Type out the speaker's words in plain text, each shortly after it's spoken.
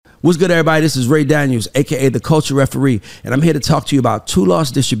What's good, everybody? This is Ray Daniels, a.k.a. The Culture Referee, and I'm here to talk to you about Two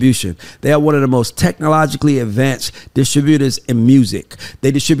Lost Distribution. They are one of the most technologically advanced distributors in music.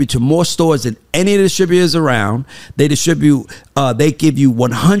 They distribute to more stores than any of the distributors around. They distribute, they give you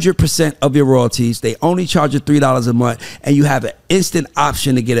 100% of your royalties. They only charge you $3 a month, and you have an instant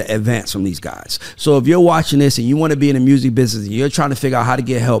option to get an advance from these guys. So if you're watching this and you want to be in the music business and you're trying to figure out how to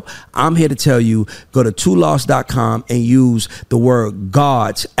get help, I'm here to tell you, go to twolost.com and use the word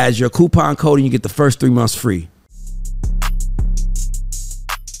GODS as your coupon code, and you get the first 3 months free.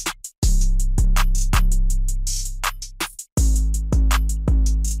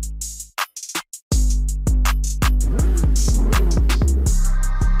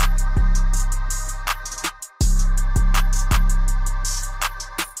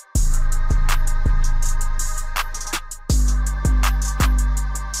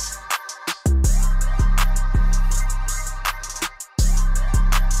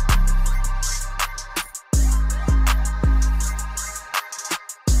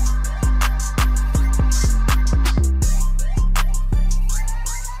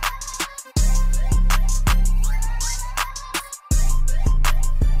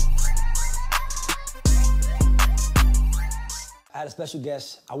 I had a special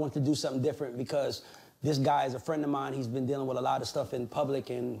guest. I wanted to do something different because this guy is a friend of mine. He's been dealing with a lot of stuff in public,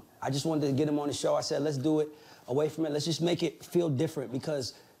 and I just wanted to get him on the show. I said, let's do it away from it. Let's just make it feel different,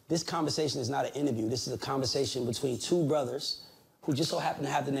 because this conversation is not an interview. This is a conversation between two brothers who just so happen to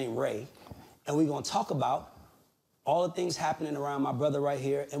have the name Ray, and we're gonna talk about all the things happening around my brother right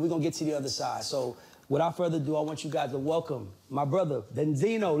here, and we're gonna get to the other side. So without further ado, I want you guys to welcome my brother,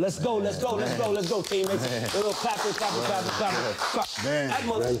 Benziino. Let's go, let's go, let's go, let's go, team. Let's a little clapping. Man.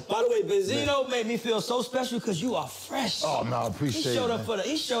 By the way, Benziino made me feel so special because you are fresh. Oh, no, I appreciate it.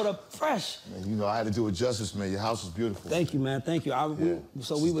 He showed up fresh. Man, you know, I had to do it justice, man. Your house was beautiful. Thank you, man. Thank you.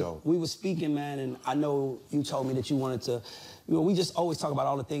 We were speaking, man, and I know you told me that you wanted to, you know, we just always talk about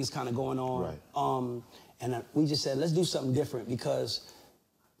all the things kind of going on. Right. And we just said, let's do something different, because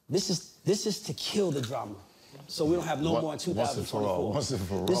this is to kill the drama. So we don't have no more in 2024. Once and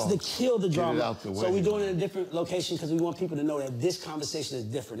for all. This is to kill the drama. Get it out the way. So we're doing it in a different location because we want people to know that this conversation is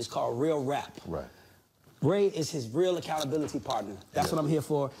different. It's called Real Rap. Right. Ray is his real accountability partner. That's what I'm here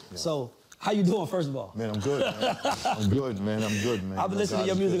for. Yeah. So how you doing, first of all? Man, I'm good, man. I'm good, man. I'm good, man. I've been listening to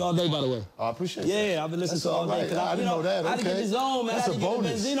your music all day, by the way. Oh, I appreciate that. Yeah, I've been listening to it all day. Right. I didn't know that. I had to get the zone, man. That's a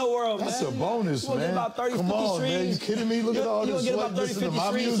bonus. Benziino world, man. That's a bonus, man. Get about 30, Come 50 on, streams. man. You kidding me? Look at all this. Listen to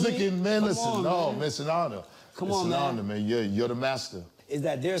my music, and man, listen. No, man, it's an honor. Come on, man. It's an honor, man. You're the master. Is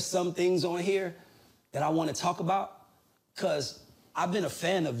that there's some things on here that I want to talk about, because I've been a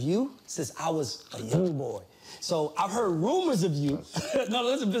fan of you since I was a young boy. So I've heard rumors of you. No,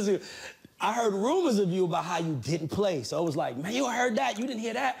 listen, I heard rumors of you about how you didn't play. So I was like, man, you heard that? You didn't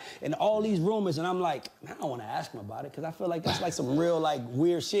hear that? And all these rumors. And I'm like, man, I don't want to ask him about it, because I feel like that's like some real, like,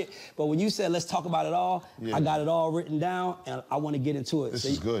 weird shit. But when you said, let's talk about it all, I got it all written down, and I want to get into it. This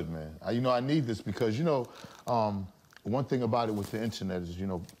is good, man. You know, I need this because, you know, one thing about it with the internet is, you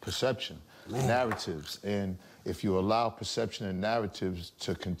know, perception, narratives. And if you allow perception and narratives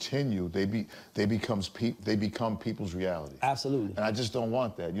to continue, they become people's reality. Absolutely. And I just don't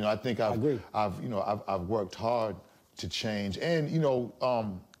want that. You know, I think I've worked hard to change, and you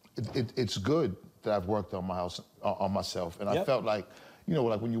know, it's good that I've worked on myself, and I felt like, you know,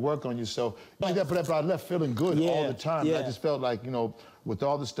 like when you work on yourself, like that, but I left feeling good all the time. I just felt like, you know, with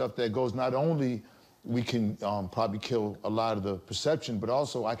all the stuff that goes, not only we can probably kill a lot of the perception, but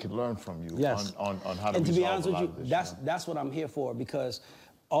also I could learn from you on how to resolve a lot of this. And to be honest with you, that's what I'm here for, because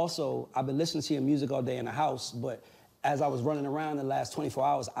also I've been listening to your music all day in the house, but as I was running around the last 24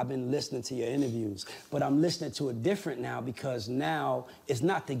 hours, I've been listening to your interviews. But I'm listening to it different now, because now it's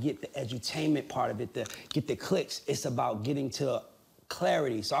not to get the edutainment part of it, to get the clicks. It's about getting to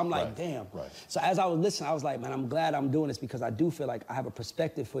clarity. So I'm like, damn. So as I was listening, I was like, man, I'm glad I'm doing this, because I do feel like I have a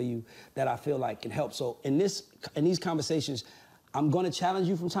perspective for you that I feel like can help. So in these conversations, I'm going to challenge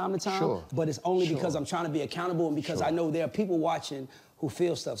you from time to time, but it's only because I'm trying to be accountable, and because I know there are people watching who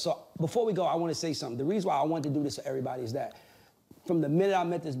feel stuff. So before we go, I want to say something. The reason why I wanted to do this for everybody is that from the minute I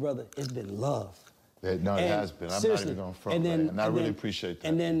met this brother, it's been love. No, it has been. I'm not even going to front, and I really appreciate that.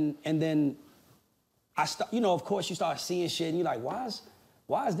 And then you know, of course, you start seeing shit, and you're like, why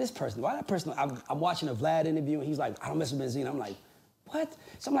is this person? Why that person? I'm watching a Vlad interview, and he's like, I don't mess with Benziino. I'm like, what?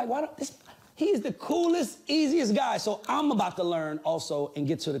 So I'm like, why don't this? He's the coolest, easiest guy. So I'm about to learn also and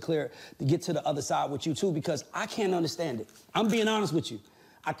get to the other side with you too, because I can't understand it. I'm being honest with you.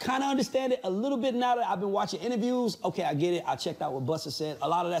 I kind of understand it a little bit now that I've been watching interviews. Okay, I get it. I checked out what Busta said. A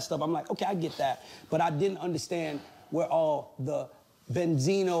lot of that stuff, I'm like, okay, I get that. But I didn't understand where all the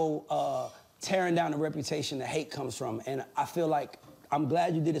Benziino tearing down the reputation the hate comes from. And I feel like I'm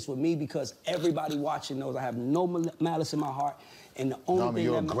glad you did this with me because everybody watching knows I have no malice in my heart. And the only thing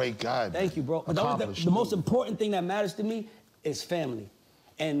you're a great guy. Thank you, bro. But the most important thing that matters to me is family.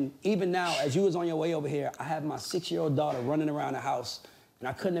 And even now, as you was on your way over here, I have my 6-year-old daughter running around the house, and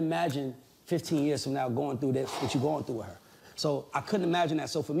I couldn't imagine 15 years from now going through this, what you're going through with her. So I couldn't imagine that.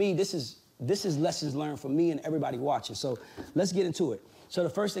 So for me, this is lessons learned for me and everybody watching. So let's get into it. So the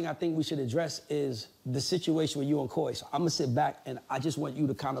first thing I think we should address is the situation with you and Koi. So I'm gonna sit back and I just want you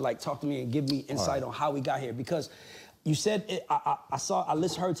to kind of like talk to me and give me insight on how we got here. Because you said, I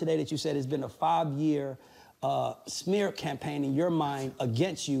heard today that you said it's been a 5-year smear campaign in your mind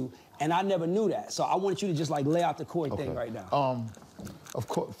against you, and I never knew that. So I want you to just like lay out the Koi thing right now. Of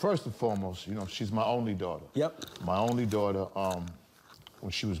course, first and foremost, you know, she's my only daughter. Yep. My only daughter,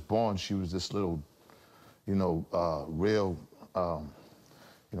 when she was born, she was this little, you know, real,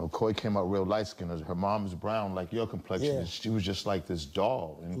 you know, Koi came out real light-skinned. Her mom is brown, like your complexion. Yeah. She was just like this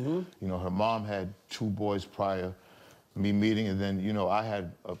doll. And, you know, her mom had 2 boys prior me meeting, and then, you know, I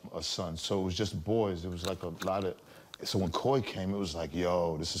had a son. So it was just boys. It was like a lot of, so when Koi came, it was like,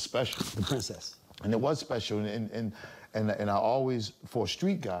 yo, this is special. The princess. And it was special. And I always, for a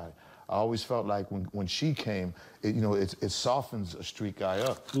street guy, I always felt like when she came, it, you know, it softens a street guy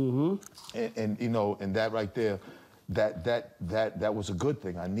up. And you know, and that right there, that was a good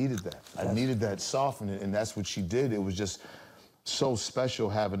thing. I needed that. I needed that softening, and that's what she did. It was just so special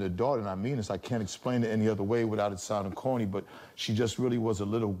having a daughter, and I mean this, I can't explain it any other way without it sounding corny, but she just really was a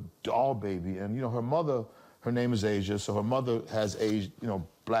little doll baby. And you know, her mother, her name is Asia, so her mother has you know,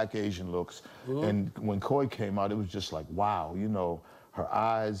 black Asian looks. And when Koi came out, it was just like, wow, you know, her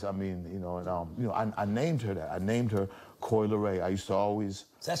eyes, I mean, you know, and you know, I named her that. I named her Koi Leray. I used to always.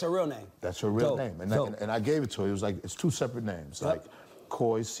 So that's her real name? That's her real name. And I gave it to her. It was like, it's 2 separate names, like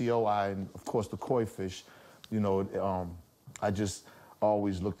Koi, C-O-I, and of course the koi fish. You know, I just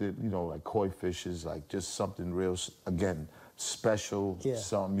always looked at, you know, like koi fish is like just something real, again, special,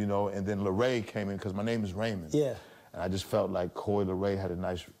 something, you know. And then Leray came in because my name is Raymond. Yeah. And I just felt like Koi Leray had a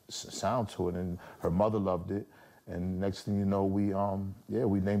nice sound to it, and her mother loved it. And next thing you know, we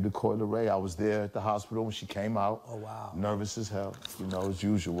named it Koi Leray. I was there at the hospital when she came out. Oh, wow. Nervous as hell, you know, as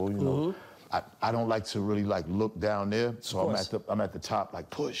usual, you know. I don't like to really like look down there, so I'm at the top, like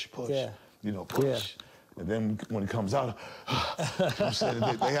push, you know, push. And then when it comes out, I'm saying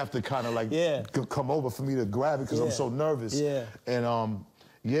they have to kind of like come over for me to grab it because I'm so nervous. And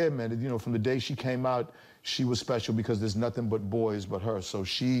yeah, man, you know, from the day she came out, she was special because there's nothing but boys but her. So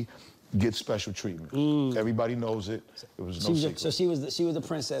she gets special treatment. Everybody knows it. It was no secret. So she was the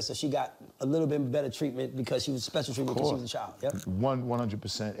princess, so she got a little bit better treatment because she was special treatment because she was a child. Yep.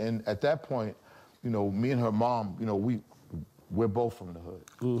 100%. And at that point, you know, me and her mom, you know, we're both from the hood.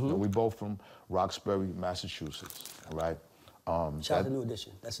 You know, we're both from Roxbury, Massachusetts, right? Shout out to New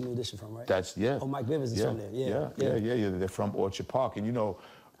Edition. That's a New Edition from, right? That's, Oh, Mike Bivens is from there. Yeah. They're from Orchard Park. And you know,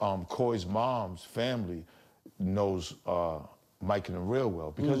 Koi's mom's family knows Mike and them real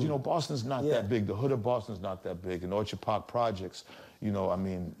well because, you know, Boston's not that big. The hood of Boston's not that big. And Orchard Park projects, you know, I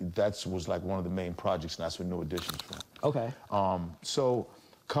mean, that was like one of the main projects, and that's where New Edition's from. Okay. So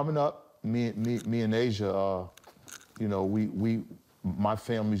coming up, me and Asia, you know, my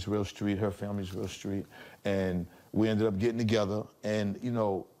family's real street, her family's real street, and we ended up getting together. And you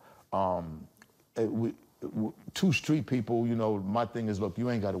know, 2 street people, you know, my thing is, look, you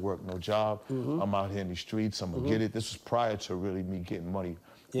ain't got to work no job. I'm out here in the streets. I'm gonna get it. This was prior to really me getting money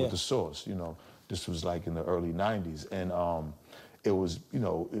with the source. You know, this was like in the early '90s, and it was, you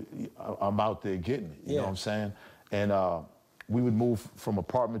know, I'm out there getting it. You know what I'm saying? And we would move from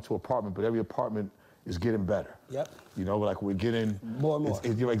apartment to apartment, but every apartment is getting better. Yep. You know, like we're getting more and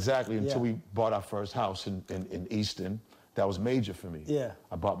more. Exactly, until we bought our first house in Easton. That was major for me. Yeah.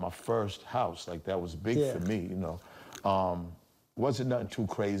 I bought my first house. Like that was big for me, you know. Wasn't nothing too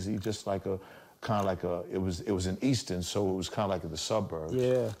crazy, just like it was in Easton, so it was kind of like in the suburbs.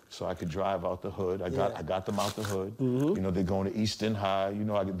 Yeah. So I could drive out the hood. I got them out the hood. You know, they're going to Easton High. You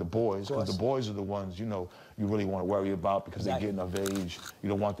know, I get the boys, because the boys are the ones, you know, you really want to worry about because they're getting of age. You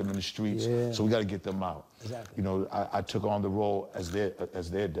don't want them in the streets. Yeah. So we got to get them out. Exactly. You know, I took on the role as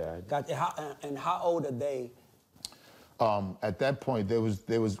their dad. And how old are they? At that point, there was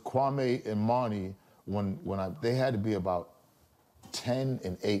Kwame and Monty they had to be about 10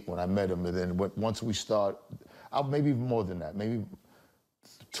 and 8 when I met them, and then once we start, maybe more than that, maybe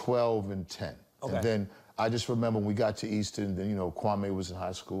 12 and 10. Okay. And then I just remember when we got to Easton, then, you know, Kwame was in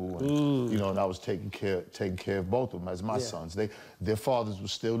high school, and, you know, and I was taking care of both of them as my sons. Their fathers were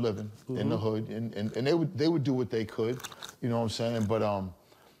still living in the hood, and they would do what they could, you know what I'm saying? But,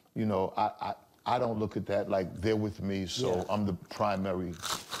 you know, I don't look at that like they're with me, so I'm the primary,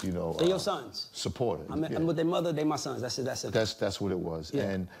 you know, they're your sons. Supporter. I'm with their mother, they my sons. That's it. That's what it was.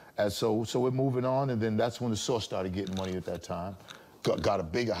 And so we're moving on, and then that's when the Source started getting money at that time. Got a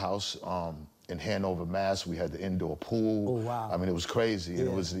bigger house in Hanover, Mass. We had the indoor pool. Oh wow! I mean, it was crazy, and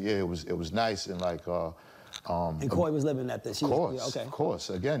it was nice, and like. And Coy was living at this. Of course.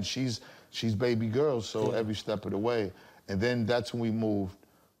 Again, she's baby girl, so every step of the way. And then that's when we moved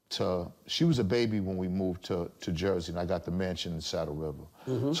to. She was a baby when we moved to Jersey, and I got the mansion in Saddle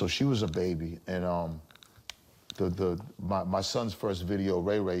River. So she was a baby, and my son's first video,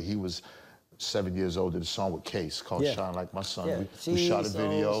 Leray, he was 7 years old, did a song with Case called Shine Like My Son. We shot a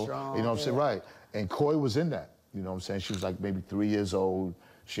video, strong, you know what I'm saying? Right. And Coy was in that, you know what I'm saying? She was like maybe 3 years old.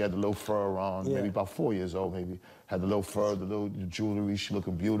 She had the little fur on, maybe about 4 years old, maybe. Had the little fur, the little jewelry, she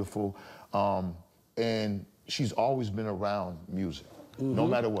looking beautiful. And she's always been around music, no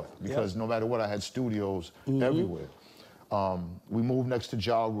matter what, because no matter what, I had studios everywhere. We moved next to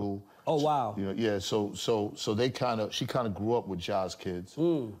Ja Rule. Oh, wow. You know, so she kind of grew up with Ja's kids.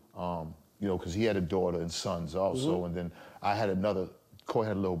 You know, because he had a daughter and sons also, and then I had Coy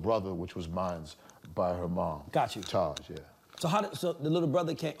had a little brother, which was mine's by her mom. Got you. Taj, So the little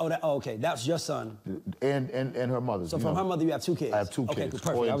brother came, okay, that's your son. And her mother. So from her mother, you have 2 kids? I have 2 kids. Okay,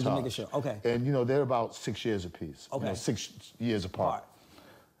 perfect, I was just making sure, okay. And you know, they're about 6 years apiece. Okay. You know, 6 years apart.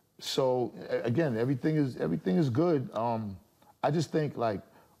 So again, everything is good. I just think like,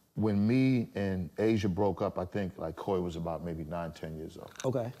 when me and Asia broke up, I think like Coy was about maybe 9, 10 years old.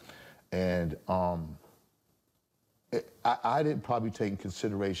 Okay. And I didn't probably take in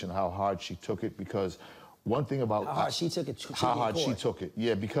consideration how hard she took it, because one thing about how hard she took it. How hard she took it,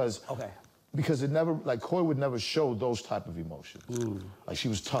 because it never, like Coy would never show those type of emotions. Like she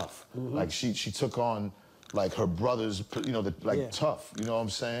was tough. Like she took on like her brothers, you know, tough. You know what I'm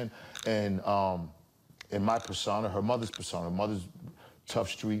saying? And in my persona, her mother's persona, mother's tough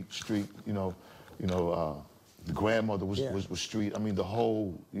street, you know, the grandmother was street. I mean, the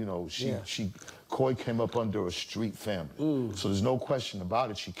whole, you know, Coy came up under a street family. So there's no question about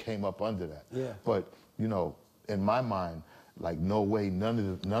it. She came up under that. But, you know, in my mind, like, no way, none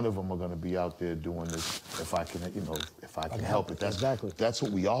of them are going to be out there doing this if I can, you know, if I can help it. That's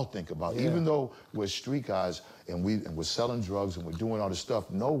what we all think about. Even though we're street guys and we're selling drugs and we're doing all this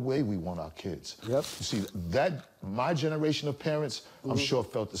stuff, no way we want our kids. You see, my generation of parents, I'm sure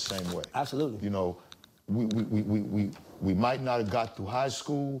felt the same way. Absolutely. You know, we might not have got through high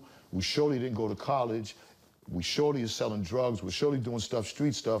school. We surely didn't go to college. We surely are selling drugs. We're surely doing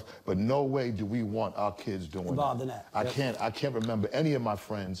street stuff, but no way do we want our kids doing involved in that. I can't remember any of my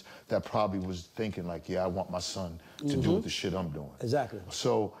friends that probably was thinking like, yeah, I want my son to do the shit I'm doing. Exactly.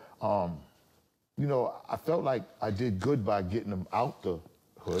 So, you know, I felt like I did good by getting them out the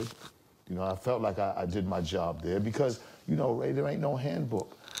hood. You know, I felt like I did my job there because, you know, Ray, there ain't no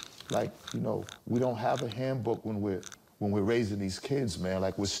handbook. Like, you know, we don't have a handbook when we're raising these kids, man.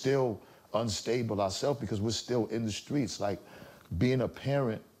 Like, we're still unstable ourselves because we're still in the streets. Like, being a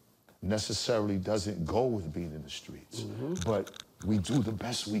parent necessarily doesn't go with being in the streets, but we do the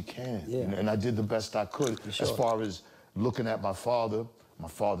best we can. And I did the best I could as far as looking at my father. My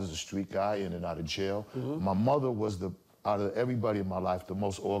father's a street guy, in and out of jail. My mother was out of everybody in my life, the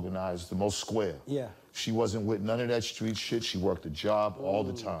most organized, the most square. She wasn't with none of that street shit. She worked a job all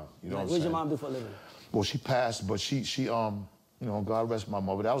the time. You know what I'm saying? What did your mom do for a living? Well, she passed, but she you know, God rest my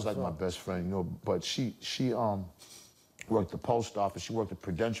mother. That was like my best friend, you know. But she worked the post office. She worked at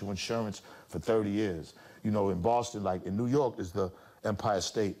Prudential Insurance for 30 years. You know, in Boston, like in New York is the Empire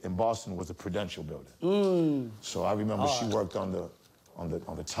State. In Boston was the Prudential building. So I remember she worked on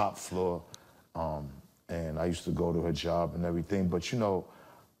the top floor, and I used to go to her job and everything. But you know,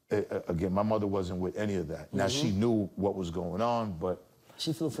 again, my mother wasn't with any of that. Now she knew what was going on, but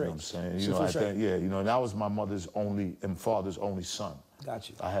she flew free. You know what I'm saying? You know, I think, you know, and I was my mother's only and father's only son. Got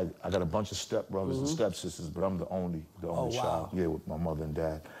you. I got a bunch of stepbrothers and stepsisters, but I'm the only child. Yeah, with my mother and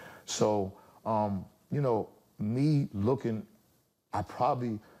dad. So, you know, me looking, I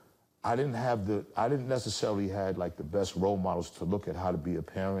didn't necessarily have like the best role models to look at how to be a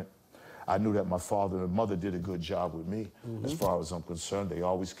parent. I knew that my father and mother did a good job with me, as far as I'm concerned. They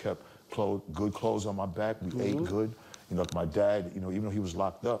always kept good clothes on my back. We ate good. You know, my dad, you know, even though he was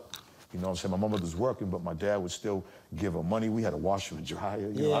locked up, you know what I'm saying? My mother was working, but my dad would still give her money. We had a washer and dryer.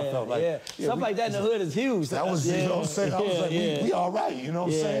 You know, I felt like... Stuff like that in the hood is huge. That was, you know what I'm saying? I was like, we all right, you know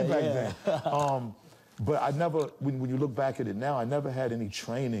what I'm saying, back then. But I never, when you look back at it now, I never had any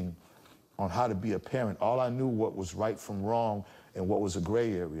training on how to be a parent. All I knew what was right from wrong and what was a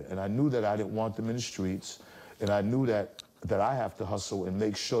gray area. And I knew that I didn't want them in the streets, and I knew that I have to hustle and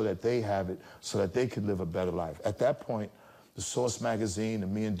make sure that they have it so that they could live a better life. At that point, the Source magazine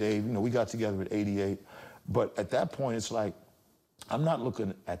and me and Dave, we got together at 88. But at that point, it's like, I'm not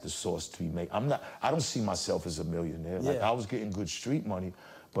looking at the Source to be made. I don't see myself as a millionaire. Yeah. Like, I was getting good street money,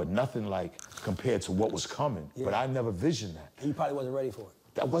 but nothing like compared to what was coming. Yeah. But I never visioned that. And you probably wasn't ready for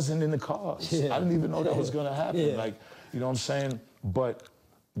it. That wasn't in the cards. Yeah. I didn't even know that was gonna happen. Yeah. Like, you know what I'm saying? But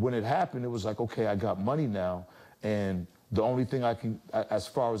when it happened, it was like, okay, I got money now, and the only thing as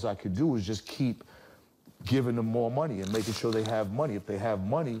far as I could do is just keep giving them more money and making sure they have money. If they have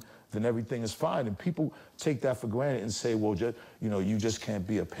money, then everything is fine. And people take that for granted and say, well, you just can't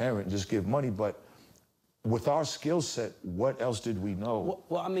be a parent and just give money. But with our skill set, what else did we know?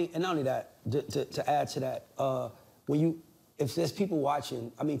 Well, I mean, and not only that, to add to that, if there's people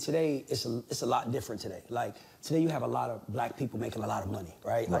watching, I mean, today it's a lot different today. Like, today you have a lot of black people making a lot of money,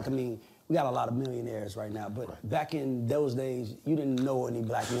 right? Like, I mean, we got a lot of millionaires right now, but back in those days, you didn't know any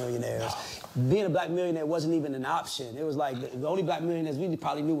black millionaires. No. Being a black millionaire wasn't even an option. It was like, the only black millionaires we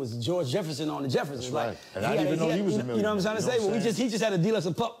probably knew was George Jefferson on the Jeffersons. That's like, right. And I didn't even know he was a millionaire. You know what I'm trying to say? Well, he just had a deluxe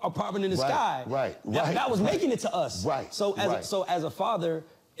apartment in the sky. That was making it to us. Right. So as a father,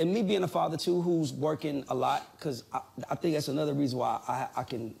 and me being a father too, who's working a lot, because I think that's another reason why I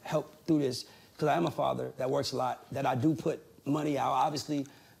can help through this, because I am a father that works a lot, that I do put money out. Obviously,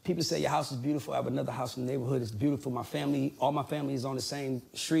 people say your house is beautiful. I have another house in the neighborhood. It's beautiful. My family, all my family is on the same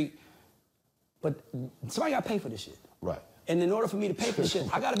street. But somebody got to pay for this shit. Right. And in order for me to pay for this shit,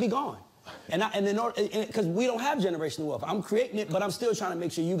 I got to be gone. Because we don't have generational wealth. I'm creating it, but I'm still trying to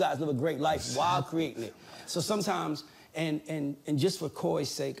make sure you guys live a great life while creating it. So sometimes, and just for Koi's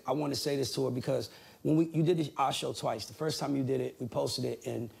sake, I want to say this to her, because when you did our show twice, the first time you did it, we posted it,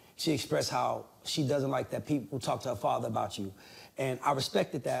 and she expressed how she doesn't like that people talk to her father about you. And I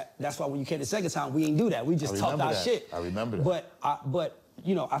respected that. That's why when you came the second time, we didn't do that. We just talked our shit. I remember that. But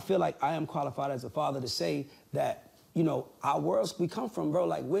I feel like I am qualified as a father to say that, our worlds we come from, bro,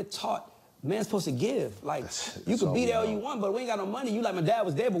 like, we're taught man's supposed to give. Like, you could be there all you want, but we ain't got no money. You like, my dad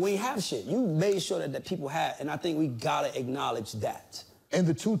was there, but we ain't have shit. You made sure that people had, and I think we gotta acknowledge that. And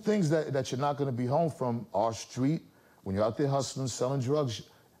the two things that you're not gonna be home from are street, when you're out there hustling, selling drugs,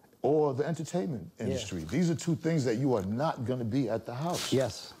 or the entertainment industry. Yeah. These are two things that you are not gonna be at the house.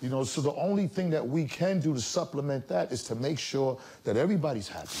 Yes. So the only thing that we can do to supplement that is to make sure that everybody's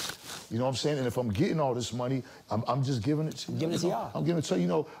happy. You know what I'm saying? And if I'm getting all this money, I'm just giving it to you. Giving it to y'all. I'm giving it to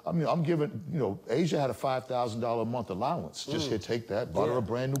you. I'm giving, Asia had a $5,000 a month allowance. Just here, take that, bought her a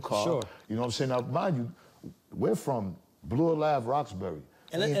brand new car. Sure. You know what I'm saying? Now, mind you, we're from Blue Lab, Roxbury.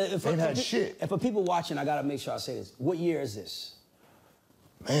 And ain't had shit. And for people watching, I gotta make sure I say this. What year is this?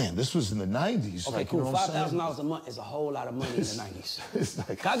 Man, this was in the 90s. Okay, cool. $5,000 a month is a whole lot of money in the 90s. It's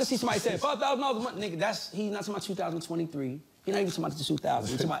like, I can see somebody saying $5,000 a month, nigga. He's not talking about 2023. He's not even talking about the 2000s.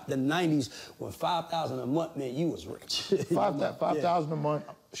 He's talking about the 90s when $5,000 a month meant you was rich. $5,000 a month.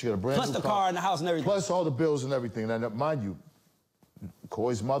 She got a brand new car. Plus the car and the house and everything. Plus all the bills and everything. And mind you,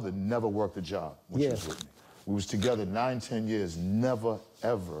 Koi's mother never worked a job when she was with me. We was together 9, 10 years. Never,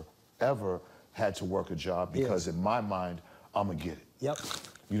 ever, ever had to work a job because in my mind, I'm gonna get it. Yep.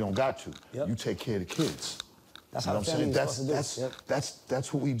 You don't got to. Yep. You take care of the kids. That's how the family is supposed to do.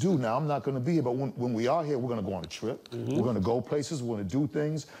 That's what we do. Now, I'm not going to be here, but when we are here, we're going to go on a trip. Mm-hmm. We're going to go places. We're going to do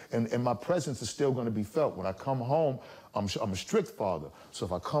things. And my presence is still going to be felt. When I come home, I'm a strict father. So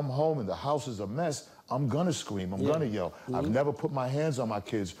if I come home and the house is a mess, I'm going to scream. I'm going to yell. Mm-hmm. I've never put my hands on my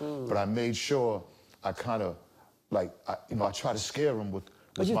kids, but I made sure I kind of, I try to scare them with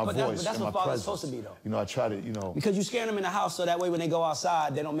my voice. But that's what father's supposed to be, though. I try to, because you scare them in the house, so that way when they go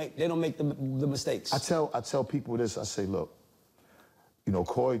outside, they don't make the mistakes. I tell people this. I say, look,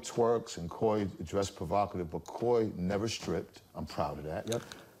 Koi twerks and Koi dressed provocative, but Koi never stripped. I'm proud of that. Yep.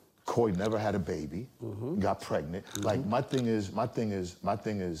 Koi never had a baby, got pregnant. Mm-hmm. Like my thing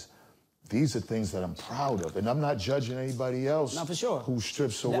is, these are things that I'm proud of, and I'm not judging anybody else. Not for sure. Who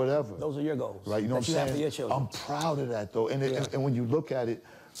strips or whatever. Those are your goals, right? You know what I'm saying? Have for your children. I'm proud of that though, and when you look at it,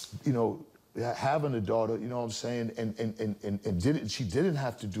 having a daughter, you know what I'm saying, and she didn't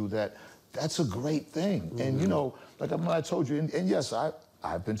have to do that. That's a great thing, and like I told you, and yes,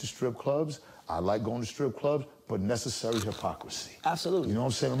 I've been to strip clubs. I like going to strip clubs, but necessary hypocrisy. Absolutely. You know what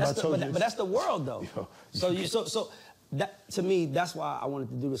I'm saying? But that's the world though. So that, to me, that's why I wanted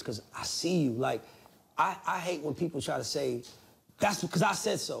to do this, because I see you. Like, I hate when people try to say, that's because I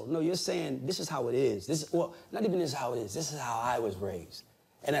said so. No, you're saying this is how it is. Not even this is how it is. This is how I was raised.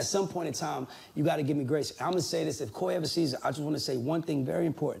 And at some point in time, you got to give me grace. I'm gonna say this: if Coy ever sees it, I just want to say one thing very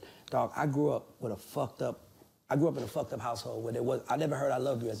important, dog. I grew up in a fucked up household where I never heard "I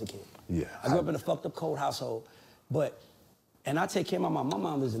love you" as a kid. Yeah. I grew up in a fucked up, cold household, and I take care of my mom. My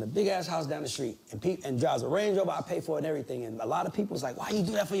mom lives in a big ass house down the street and drives a Range Rover. I pay for it and everything. And a lot of people was like, "Why you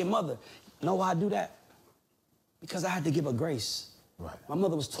do that for your mother?" You know why I do that? Because I had to give her grace. Right. My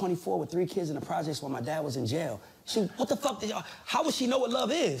mother was 24 with 3 kids in the projects while my dad was in jail. What the fuck how would she know what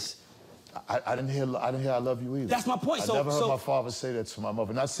love is? I didn't hear "I love you" either. That's my point. I never heard my father say that to my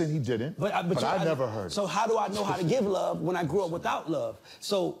mother. Not saying he didn't, but I never heard it. So how do I know how to give love when I grew up without love?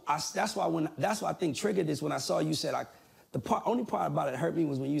 So that's why I think triggered this when I saw you said only part about it that hurt me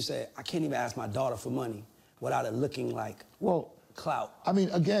was when you said I can't even ask my daughter for money without it looking like clout. I mean,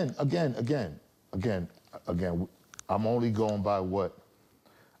 again, I'm only going by what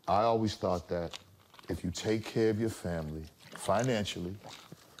I always thought, that if you take care of your family financially,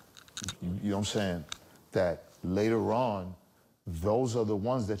 you know what I'm saying, that later on, those are the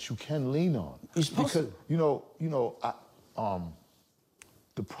ones that you can lean on. You're supposed to.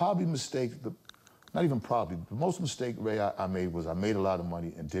 The most mistake, Ray, I made was I made a lot of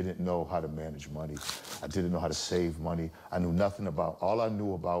money and didn't know how to manage money. I didn't know how to save money. I knew nothing about, all I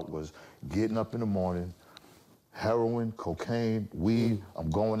knew about was getting up in the morning, heroin, cocaine, weed. I'm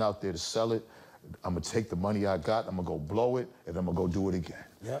going out there to sell it. I'm gonna take the money I got, I'm gonna go blow it, and I'm gonna go do it again.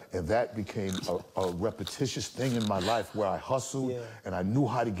 Yep. And that became a repetitious thing in my life where I hustled and I knew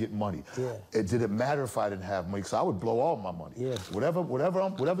how to get money. Yeah. It didn't matter if I didn't have money, because I would blow all my money. Yeah.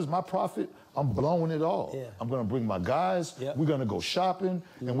 Whatever's my profit, I'm blowing it all. Yeah. I'm gonna bring my guys, we're gonna go shopping,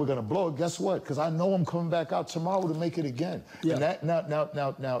 and we're gonna blow it. Guess what? Because I know I'm coming back out tomorrow to make it again. Yeah. And that now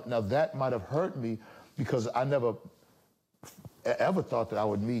that might have hurt me, because I never ever thought that I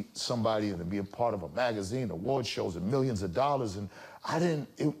would meet somebody and be a part of a magazine, award shows, and millions of dollars, and I didn't,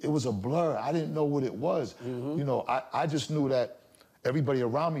 it was a blur. I didn't know what it was. Mm-hmm. You know, I just knew that everybody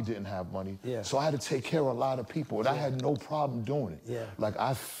around me didn't have money, so I had to take care of a lot of people, and I had no problem doing it. Yeah. Like,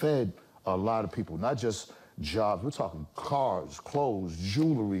 I fed a lot of people, not just jobs. We're talking cars, clothes,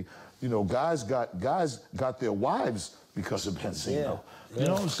 jewelry. You know, guys got their wives because of Benziino. You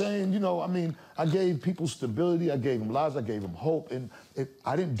know what I'm saying? You know, I mean, I gave people stability, I gave them lives, I gave them hope, and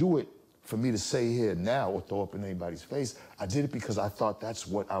I didn't do it for me to say here now or throw up in anybody's face. I did it because I thought that's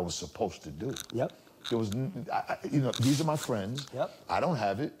what I was supposed to do. Yep. There was, you know, these are my friends. Yep. I don't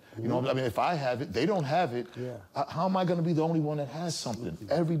have it. You know, I mean, if I have it, they don't have it. Yeah. How am I going to be the only one that has something?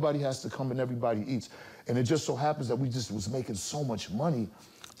 Everybody has to come and everybody eats. And it just so happens that we just was making so much money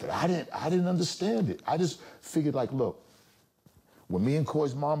that I didn't understand it. I just figured, like, look, when me and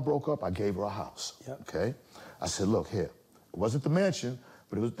Coy's mom broke up, I gave her a house. Yep. Okay? I said, look, here. It wasn't the mansion,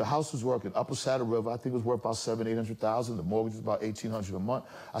 but it was, the house was working Upper Saddle River. I think it was worth about $700,000-800,000. The mortgage was about $1,800 a month.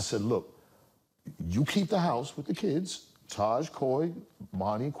 I said, look, you keep the house with the kids, Taj, Coy,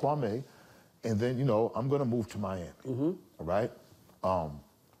 Monty, Kwame, and then, you know, I'm gonna move to Miami. All right? I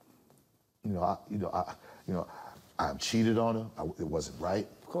cheated on her. It wasn't right.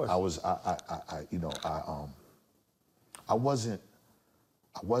 Of course. I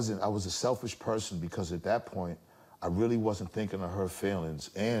was a selfish person, because at that point, I really wasn't thinking of her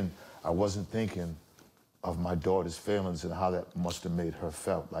feelings, and I wasn't thinking of my daughter's feelings and how that must have made her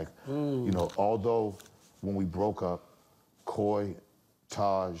felt. Like, you know, although when we broke up, Coy,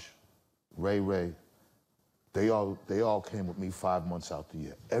 Taj, Ray, they all came with me 5 months out the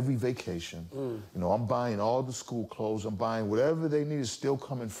year. Every vacation, you know, I'm buying all the school clothes, I'm buying whatever they need is still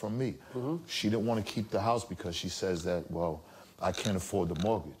coming from me. She didn't want to keep the house because she says that, well, I can't afford the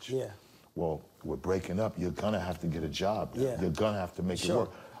mortgage. Yeah. Well, we're breaking up. You're gonna have to get a job. Yeah. You're gonna have to make it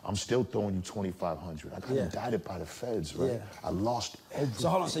work. I'm still throwing you $2,500. I got indicted by the feds, right? Yeah. I lost everything. So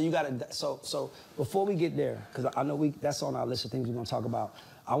hold on. So you got to. So before we get there, because I know that's on our list of things we're gonna talk about.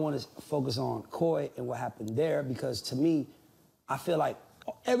 I want to focus on Coy and what happened there, because to me, I feel like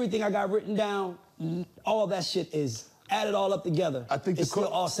everything I got written down, all that shit is added all up together. I think it's still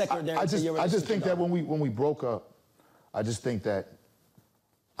all secondary. I just think that when we broke up, I just think that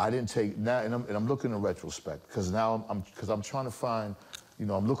I didn't take now, and I'm looking in retrospect, because now I'm trying to find, you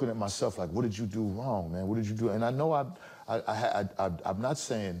know, I'm looking at myself like, what did you do wrong, man? What did you do? And I know I'm not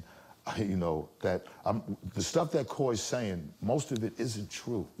saying, you know, that the stuff that Coy's saying, most of it isn't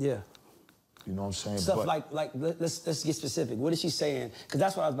true. Yeah. You know what I'm saying? Stuff like let's get specific. What is she saying? Because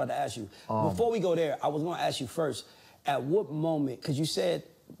that's what I was about to ask you. Before we go there, I was going to ask you first, at what moment, because you said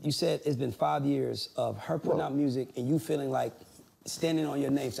it's been 5 years of her putting out music and you feeling like standing on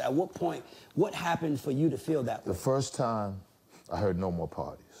your name. So at what point, what happened for you to feel that way? The first time I heard "No More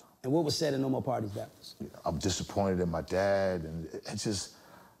Parties." And what was said in "No More Parties" that was? I'm disappointed in my dad, and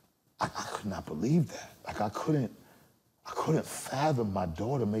I could not believe that. Like I couldn't fathom my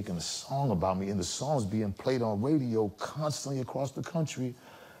daughter making a song about me and the songs being played on radio constantly across the country.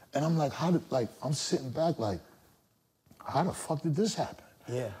 And I'm like, I'm sitting back like, how the fuck did this happen?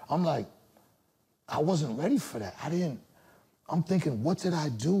 Yeah. I'm like, I wasn't ready for that. I'm thinking, what did I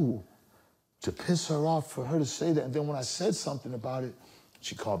do to piss her off for her to say that? And then when I said something about it,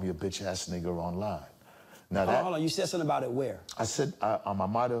 she called me a bitch ass nigga online. Now hold on, you said something about it where? I said, I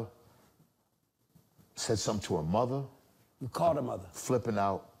might have said something to her mother. You called her mother? Flipping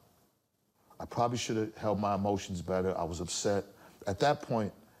out. I probably should have held my emotions better. I was upset. At that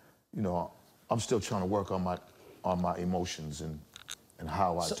point, you know, I'm still trying to work on my emotions and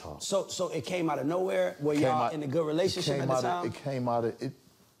how I talk. So it came out of nowhere? Were y'all in a good relationship at the time? It came out of it.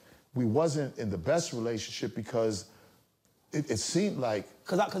 We wasn't in the best relationship because it seemed like...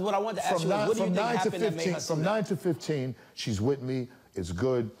 Because what I wanted to ask you is, what do you think happened that made her From 9 to 15, she's with me, it's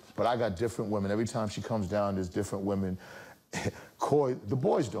good, but I got different women. Every time she comes down, there's different women. Coy, the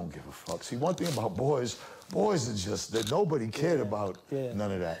boys don't give a fuck. See, one thing about boys are just that nobody cared about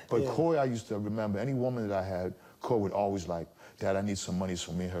none of that. But Coy, I used to remember, any woman that I had, Coy would always like, Dad, I need some money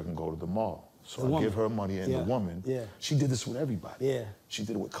so me and her can go to the mall. So I give her money, and the woman, she did this with everybody. Yeah. She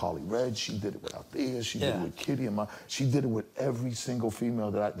did it with Carly Red, she did it with Althea, she did it with Kitty, she did it with every single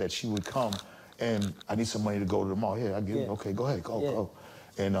female that she would come, and I need some money to go to the mall. Here, I give it, okay, go ahead, go.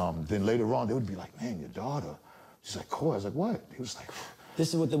 And then later on, they would be like, man, your daughter. She's like, Coy. I was like, what? He was like, this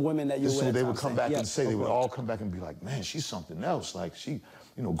is what the women that you were with. They would come back and say, they would all come back and be like, man, she's something else. Like, she,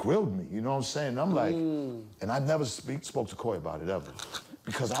 you know, grilled me, you know what I'm saying? And I'm like, and I never spoke to Coy about it ever.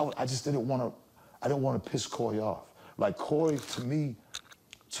 Because I just didn't want to piss Coy off. Like, Coy, to me,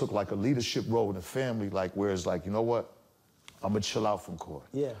 took like a leadership role in the family, like, whereas like, you know what? I'm gonna chill out from Coy.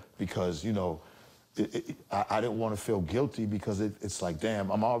 Yeah. Because, you know, I didn't want to feel guilty because it's like,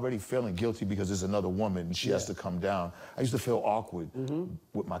 damn, I'm already feeling guilty because there's another woman and she has to come down. I used to feel awkward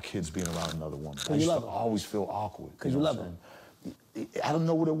with my kids being around another woman. I used to always feel awkward. Because you love them. I don't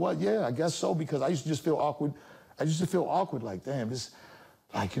know what it was. Yeah, I guess so, because I used to just feel awkward. I used to feel awkward, like, damn, this,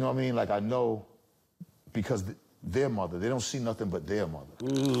 like, you know what I mean? Like, I know because their mother, they don't see nothing but their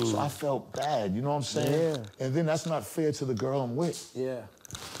mother. So I felt bad, you know what I'm saying? Yeah. And then that's not fair to the girl I'm with. Yeah.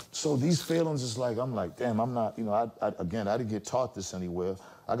 So these feelings is like, I'm like, damn, I'm not, you know, I didn't get taught this anywhere.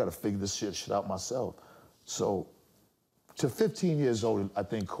 I got to figure this shit out myself. So to 15 years old, I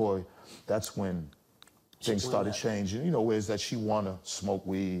think, Coy, that's when things started changing. You know, whereas that she want to smoke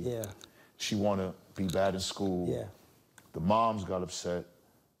weed. Yeah. She want to be bad in school. Yeah. The moms got upset,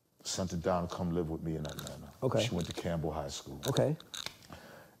 sent her down to come live with me in Atlanta. Okay. She went to Campbell High School. Okay.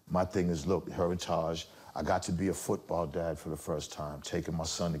 My thing is, look, her in charge. I got to be a football dad for the first time, taking my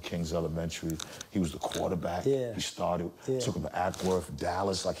son to King's Elementary. He was the quarterback. Yeah. He started, took him to Ackworth,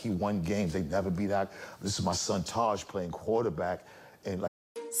 Dallas. Like, he won games. They never beat that. This is my son Taj playing quarterback. And like,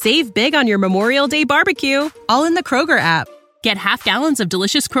 Save big on your Memorial Day barbecue, all in the Kroger app. Get half gallons of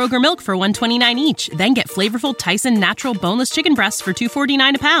delicious Kroger milk for $1.29 each. Then get flavorful Tyson natural boneless chicken breasts for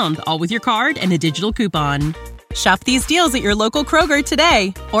 $2.49 a pound, all with your card and a digital coupon. Shop these deals at your local Kroger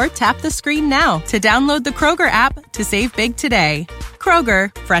today, or tap the screen now to download the Kroger app to save big today.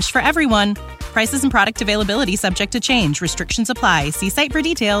 Kroger, fresh for everyone. Prices and product availability subject to change. Restrictions apply. See site for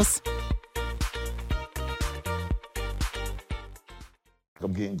details.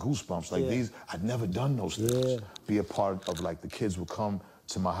 I'm getting goosebumps. Like, these, I'd never done those things. Be a part of, like, the kids would come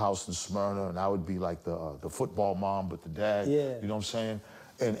to my house in Smyrna, and I would be like the football mom, but the dad. You know what I'm saying?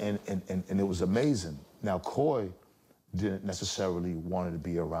 And it was amazing. Now, Coy didn't necessarily want to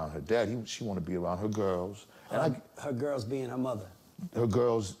be around her dad. She wanted to be around her girls. And her girls being her mother. Her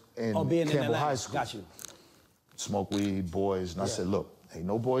girls in Campbell High School. Got you. Smoke weed, boys. And I said, look, ain't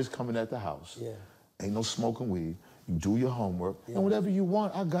no boys coming at the house. Ain't no smoking weed. You do your homework. And whatever you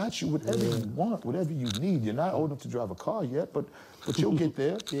want, I got you. Whatever you want, whatever you need. You're not old enough to drive a car yet, but you'll get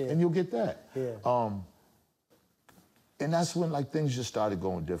there, and you'll get that. And that's when, like, things just started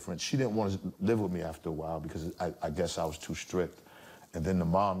going different. She didn't want to live with me after a while because I guess I was too strict. And then the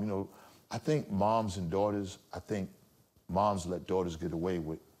mom, you know, I think moms and daughters, I think moms let daughters get away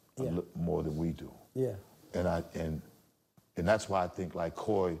with more than we do. And that's why I think, like,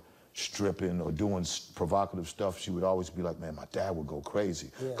 Coy stripping or doing provocative stuff, she would always be like, man, my dad would go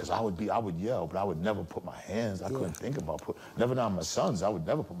crazy. Because I would yell, but I would never put my hands, I couldn't think about never on my sons, I would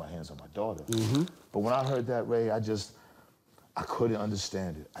never put my hands on my daughter. But when I heard that, Ray, I couldn't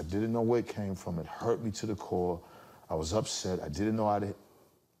understand it. I didn't know where it came from. It hurt me to the core. I was upset. I didn't know how to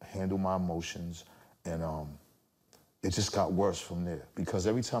handle my emotions. And it just got worse from there. Because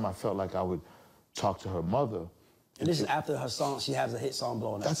every time I felt like I would talk to her mother, And this is after her song, she has a hit song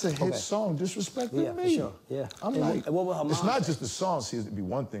blowing up. That's a hit song, disrespecting me. For sure, yeah. I'm and like, what would her mom it's not say? just the song. See, it'd be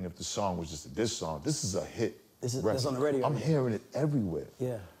one thing if the song was just a diss song. This is a hit. This is on the radio. I'm hearing it everywhere.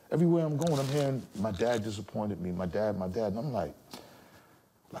 Yeah. Everywhere I'm going, I'm hearing my dad disappointed me, my dad, and I'm like,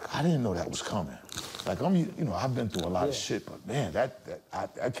 I didn't know that was coming. Like, I've been through a lot of shit, but man,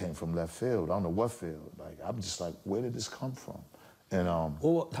 that came from left field. I don't know what field. Like, I'm just like, where did this come from? And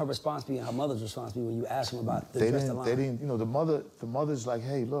what would her response be and her mother's response be when you asked them about the they dress the line? didn't, the mother's like,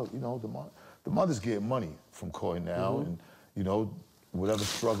 hey, look, the mother's getting money from Coy now, and whatever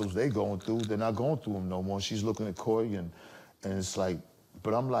struggles they going through, they're not going through them no more. She's looking at Coy, and it's like,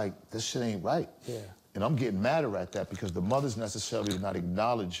 but I'm like, this shit ain't right. Yeah. And I'm getting madder at that because the mother's necessarily not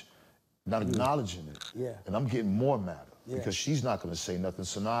acknowledging it. Yeah. And I'm getting more madder because she's not going to say nothing.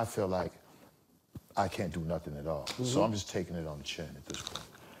 So now I feel like I can't do nothing at all. So I'm just taking it on the chin at this point.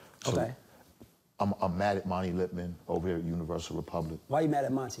 So Okay. I'm mad at Monty Lippman over here at Universal Republic. Why are you mad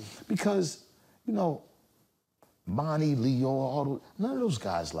at Monty? Because, Monty, Leo, none of those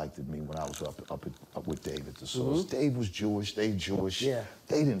guys liked me when I was up with Dave at the Source. Dave was Jewish, they Jewish. Yeah.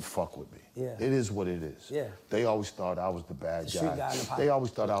 They didn't fuck with me. Yeah. It is what it is. Yeah. They always thought I was the bad The street guy. guy in the pocket. They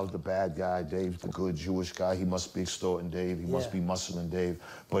always thought I was the bad guy. Dave's the good Jewish guy. He must be extorting Dave. He must be muscling Dave.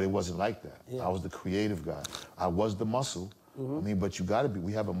 But it wasn't like that. Yeah. I was the creative guy. I was the muscle. But you gotta be.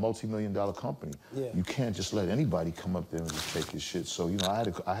 We have a multi-million-dollar company. Yeah. You can't just let anybody come up there and just take your shit. So I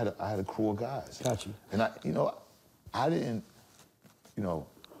had a crew of guys. Got you. And I didn't.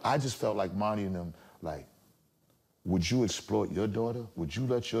 I just felt like Monty and them. Like, would you exploit your daughter? Would you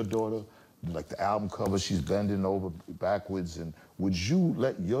let your daughter, like the album cover, she's bending over backwards, and would you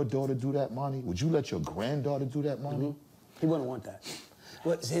let your daughter do that, Monty? Would you let your granddaughter do that, Monty? He wouldn't want that.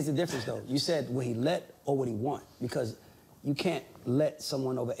 Well, here's the difference, though. You said would he let or would he want? Because you can't let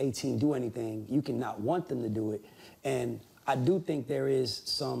someone over 18 do anything. You cannot want them to do it. And I do think there is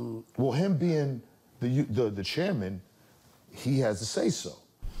some... Well, him being the chairman, he has to say so.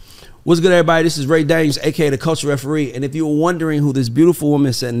 What's good, everybody? This is Ray Daniels, a.k.a. the Culture Referee. And if you were wondering who this beautiful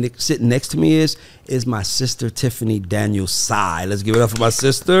woman sitting next to me is my sister, Tiffany Daniels Sy. Let's give it up for my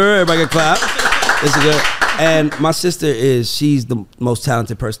sister. Everybody can clap. This is good. And my sister she's the most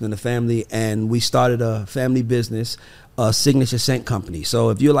talented person in the family. And we started a family business, a signature scent company. So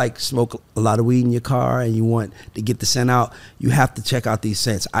if you smoke a lot of weed in your car and you want to get the scent out, you have to check out these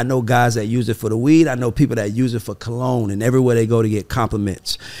scents. I know guys that use it for the weed. I know people that use it for cologne, and everywhere they go to get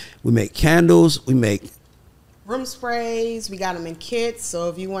compliments. We make candles. We make room sprays. We got them in kits. So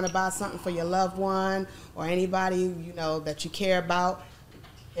if you want to buy something for your loved one or anybody that you care about,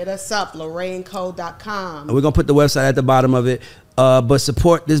 hit us up, LerayandCo.com. And we're going to put the website at the bottom of it. But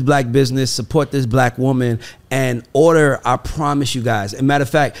support this black business, support this black woman, and order, I promise you guys. As a matter of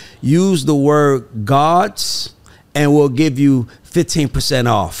fact, use the word gods, and we'll give you 15%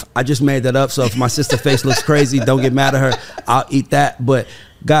 off. I just made that up, so if my sister's face looks crazy, don't get mad at her. I'll eat that. But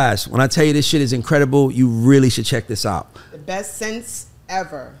guys, when I tell you this shit is incredible, you really should check this out. The best scents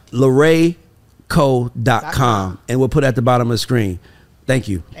ever. LerayCo.com. And we'll put it at the bottom of the screen. Thank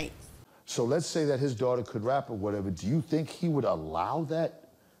you. Thanks. So let's say that his daughter could rap or whatever. Do you think he would allow that?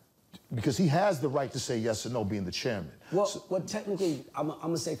 Because he has the right to say yes or no, being the chairman. Well, technically, I'm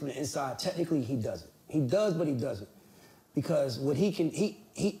going to say from the inside, technically he doesn't. He does, but he doesn't. Because what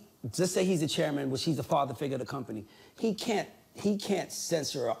let's say he's the chairman, which he's the father figure of the company. He can't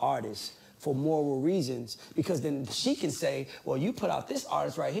censor an artist for moral reasons, because then she can say, well, you put out this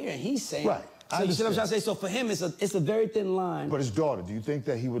artist right here, and he's saying... Right. So you see what I'm trying to say? So for him, it's a very thin line. But his daughter, do you think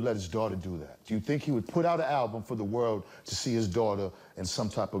that he would let his daughter do that? Do you think he would put out an album for the world to see his daughter in some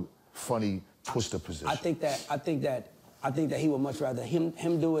type of funny twister position? I think that he would much rather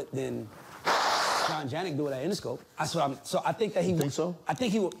him do it than John Janik do it at Interscope. So I think that he would. Think so? I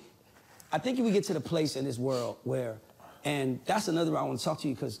think he would get to the place in this world where, and that's another I want to talk to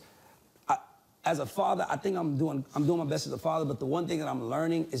you, because as a father, I think I'm doing my best as a father. But the one thing that I'm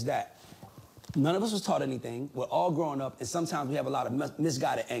learning is that none of us was taught anything. We're all growing up, and sometimes we have a lot of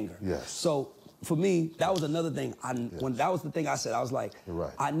misguided anger. Yes. So for me, that was another thing. When that was the thing I said, I was like,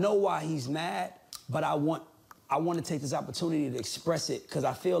 right. I know why he's mad, but I want to take this opportunity to express it, because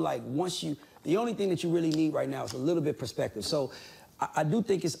I feel like the only thing that you really need right now is a little bit perspective. So I do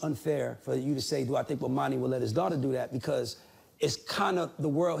think it's unfair for you to say, do I think Monty will let his daughter do that? Because it's kind of the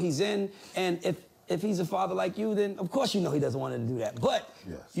world he's in, and if he's a father like you, then of course he doesn't want to do that. But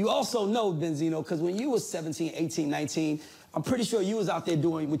you also know, Benziino, because when you was 17, 18, 19, I'm pretty sure you was out there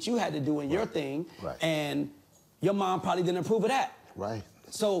doing what you had to do in your thing, and your mom probably didn't approve of that. Right.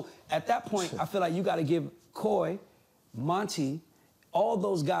 So at that point, I feel like you got to give Coy, Monty, all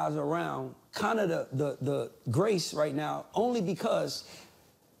those guys around, kind of the grace right now, only because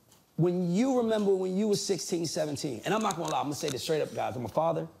when you remember when you were 16, 17, and I'm not gonna lie, I'm gonna say this straight up, guys. I'm a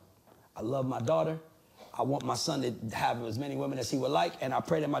father. I love my daughter. I want my son to have as many women as he would like, and I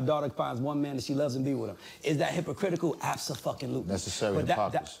pray that my daughter finds one man that she loves and be with him. Is that hypocritical? Abso-fucking-lutely. Necessary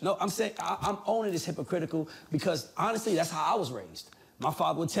hypocrisy. No, I'm saying I'm owning this hypocritical because honestly, that's how I was raised. My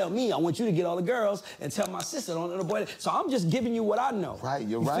father would tell me, I want you to get all the girls, and tell my sister, don't let the boy. So I'm just giving you what I know. Right,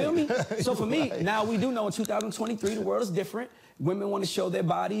 you're you right. Feel me? So for me, now we do know in 2023, the world is different. Women want to show their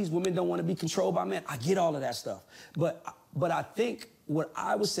bodies. Women don't want to be controlled by men. I get all of that stuff. But I think what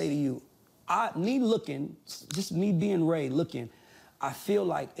I would say to you, me looking, just me being Ray looking, I feel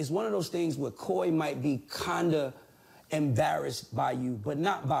like it's one of those things where Coy might be kind of embarrassed by you, but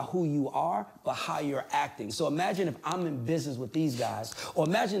not by who you are, but how you're acting. So imagine if I'm in business with these guys, or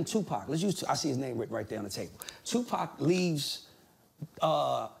imagine Tupac. Let's use, I see his name written right there on the table. Tupac leaves,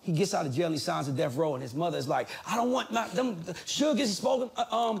 he gets out of jail and he signs a death row, and his mother is like, I don't want them Suge is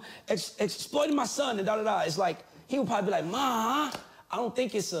exploiting my son, and da-da-da. It's like, he would probably be like, Ma, I don't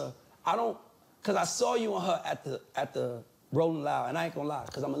think it's because I saw you and her at the Rolling Loud, and I ain't gonna lie,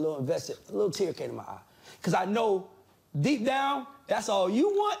 because I'm a little invested, a little tear came to my eye. Because I know deep down, that's all you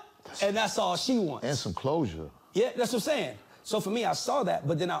want, and that's all she wants. And some closure. Yeah, that's what I'm saying. So for me, I saw that,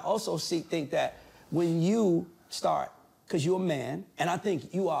 but then I also think that when you start, because you're a man, and I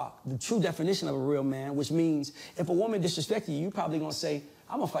think you are the true definition of a real man, which means if a woman disrespects you, you're probably gonna say,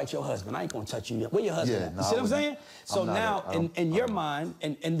 I'm gonna fight your husband. I ain't gonna touch you. Where your husband at? You see what I'm saying? So now, in your mind,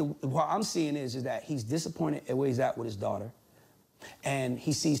 and what I'm seeing is that he's disappointed at where he's at with his daughter, and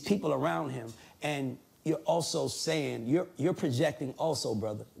he sees people around him, and you're also saying, you're projecting also,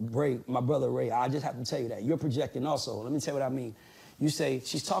 brother. Ray, my brother Ray, I just have to tell you that. You're projecting also. Let me tell you what I mean. You say,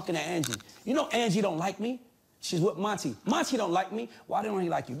 she's talking to Angie. You know Angie don't like me? She's with Monty. Monty don't like me. Why don't he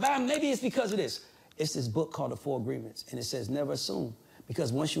like you? Maybe it's because of this. It's this book called The Four Agreements, and it says never assume.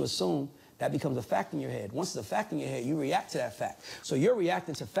 Because once you assume, that becomes a fact in your head. Once it's a fact in your head, you react to that fact. So you're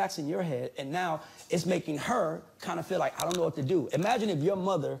reacting to facts in your head, and now it's making her kind of feel like, I don't know what to do. Imagine if your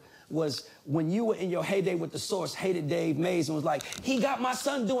mother was, when you were in your heyday with The Source, hated Dave Mays and was like, he got my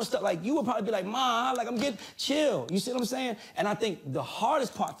son doing stuff. Like, you would probably be like, Ma, like, I'm getting chill. You see what I'm saying? And I think the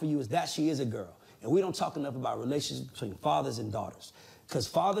hardest part for you is that she is a girl. And we don't talk enough about relationships between fathers and daughters. Because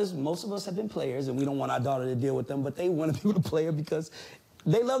fathers, most of us have been players, and we don't want our daughter to deal with them, but they want to be with a player because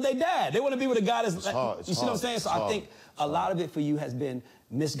they love their dad. They want to be with a guy that's... You see what I'm saying? So I think a lot of it for you has been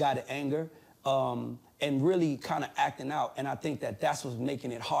misguided anger and really kind of acting out. And I think that that's what's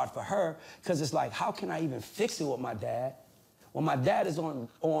making it hard for her, because it's like, how can I even fix it with my dad? When my dad is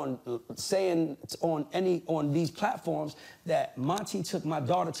saying on these platforms that Monty took my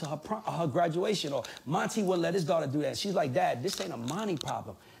daughter to her graduation, or Monty wouldn't let his daughter do that. She's like, Dad, this ain't a Monty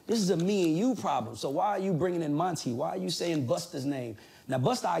problem. This is a me and you problem. So why are you bringing in Monty? Why are you saying Busta's name? Now,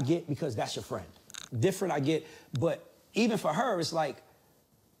 Busta I get because that's your friend. Different I get, but even for her, it's like,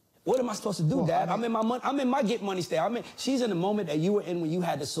 what am I supposed to do, well, Dad? I'm in my get money state. She's in the moment that you were in when you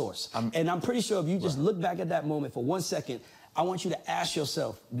had The Source. And I'm pretty sure if you just look back at that moment for 1 second, I want you to ask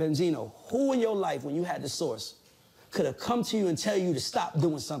yourself, Benziino, who in your life when you had The Source could have come to you and tell you to stop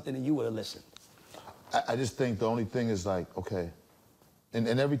doing something and you would have listened? I just think the only thing is like, okay,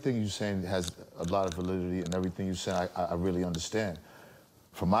 and everything you're saying has a lot of validity, and everything you said I really understand.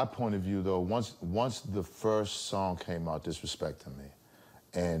 From my point of view, though, once the first song came out, Disrespecting Me,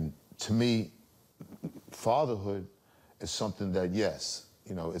 and to me, fatherhood is something that, yes,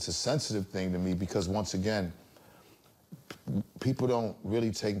 you know, it's a sensitive thing to me, because once again, people don't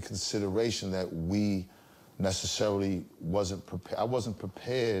really take in consideration that we necessarily wasn't prepared. I wasn't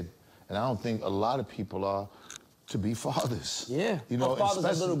prepared, and I don't think a lot of people are, to be fathers. Yeah, you know, fathers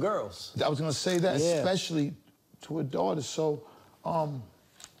of little girls. I was gonna say that, yeah. Especially to a daughter. So,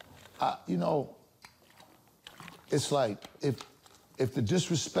 you know, it's like if the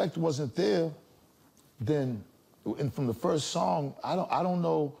disrespect wasn't there, then, and from the first song, I don't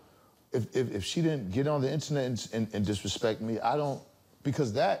know if she didn't get on the internet and disrespect me.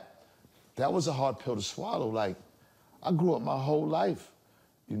 Because that was a hard pill to swallow. Like, I grew up my whole life,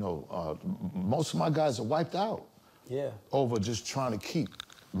 you know, most of my guys are wiped out. Yeah. Over just trying to keep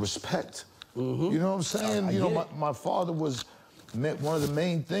respect. Mm-hmm. You know what I'm saying? You know, my father was, one of the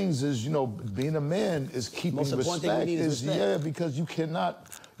main things is, you know, being a man is keeping respect. Yeah, because you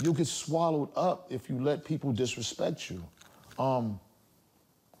get swallowed up if you let people disrespect you. You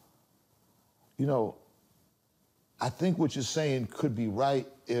know, I think what you're saying could be right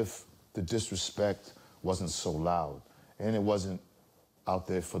if the disrespect wasn't so loud and it wasn't out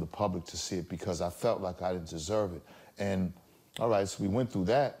there for the public to see it, because I felt like I didn't deserve it. And All right, so we went through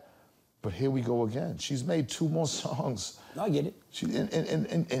that, but here we go again. She's made 2 more songs. No, I get it.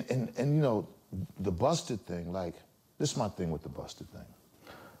 And you know, the Busta thing, like, this is my thing with the Busta thing.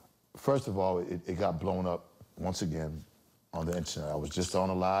 First of all, it got blown up once again on the internet. I was just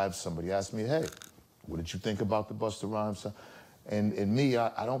on a live, somebody asked me, hey, what did you think about the Busta Rhymes? And me,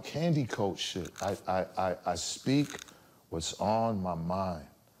 I don't candy coat shit. I speak what's on my mind.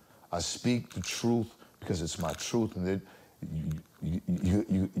 I speak the truth because it's my truth, and then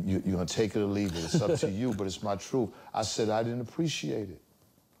you're gonna take it or leave it. It's up to you, but it's my truth. I said I didn't appreciate it,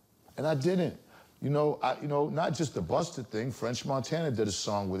 and I didn't. You know, not just the Busta thing. French Montana did a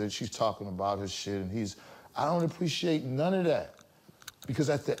song with it. She's talking about her shit, and I don't appreciate none of that,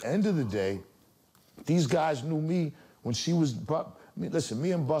 because at the end of the day, these guys knew me when she was. Listen,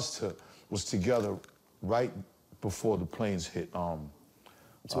 me and Busta was together right before the planes hit 9/11.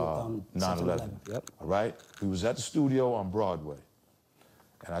 Yep. All right? We was at the studio on Broadway.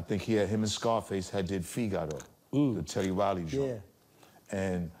 And I think him and Scarface did Figaro, the Teddy Riley joint. Yeah.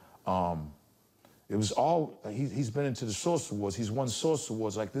 And it was all, he's been into the Source Awards. He's won Source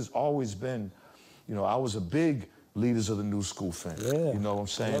Awards. Like, there's always been, you know, I was a big Leaders of the New School fan. Yeah. You know what I'm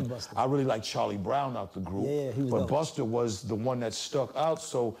saying? I really like Charlie Brown out the group. Yeah, he was but dope. Busta was the one that stuck out,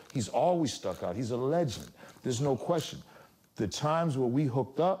 so he's always stuck out. He's a legend. There's no question. The times where we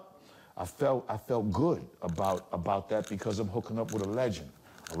hooked up, I felt good about that, because I'm hooking up with a legend,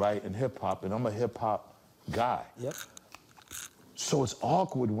 all right, in hip hop, and I'm a hip hop guy. Yep. So it's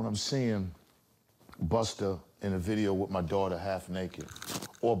awkward when I'm seeing Busta in a video with my daughter half naked,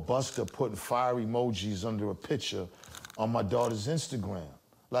 or Busta putting fire emojis under a picture on my daughter's Instagram.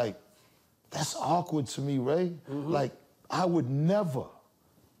 Like, that's awkward to me, Ray. Like, I would never,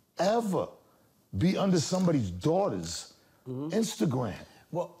 ever be under somebody's daughter's Instagram.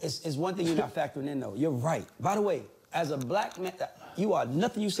 Well, it's one thing you're not factoring in, though. You're right. By the way, as a black man,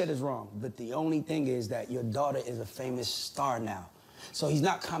 nothing you said is wrong, but the only thing is that your daughter is a famous star now. So he's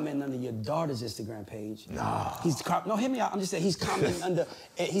not commenting under your daughter's Instagram page. No. No, hear me out. I'm just saying he's commenting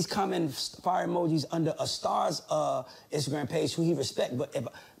he's commenting fire emojis under a star's Instagram page who he respects. But if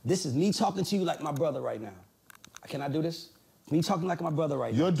this is me talking to you like my brother right now. Can I do this? Me talking like my brother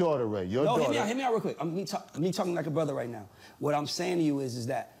right now. Your daughter, Ray, your daughter. No, hear me out real quick. Me talking like a brother right now. What I'm saying to you is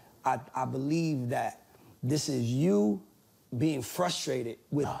that I believe that this is you being frustrated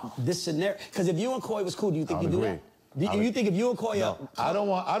with this scenario. Because if you and Coy was cool, do you think you'd do that? Do you think if you and Coy I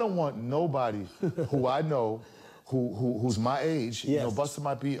don't want nobody who I know who's my age. Yes. You know, Busta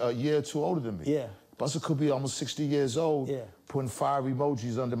might be a year or 2 older than me. Yeah. Busta could be almost 60 years old, Yeah. putting fire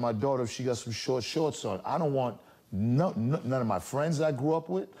emojis under my daughter if she got some short shorts on. I don't want none of my friends I grew up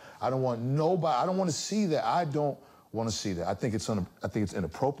with. I don't want nobody. I don't want to see that. I don't want to see that. I think it's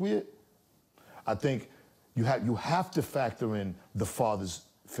inappropriate. I think you have to factor in the father's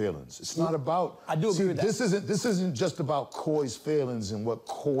feelings. It's not about. I do agree with that. This isn't just about Coy's feelings and what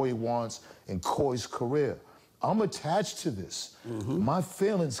Coy wants in Coy's career. I'm attached to this. My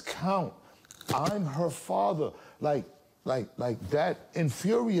feelings count. I'm her father. Like that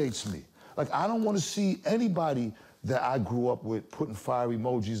infuriates me. Like, I don't want to see anybody that I grew up with putting fire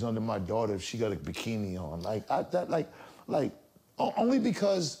emojis under my daughter if she got a bikini on. Only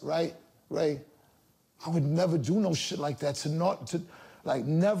because, right, Ray, I would never do no shit like that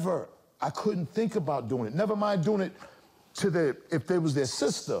never. I couldn't think about doing it. Never mind doing it if they was their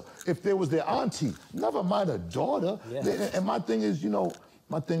sister, if there was their auntie, never mind a daughter. Yeah. And my thing is,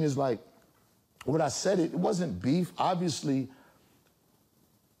 like, when I said it wasn't beef. Obviously,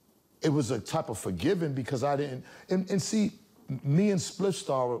 it was a type of forgiving because I didn't. And see, me and Spliff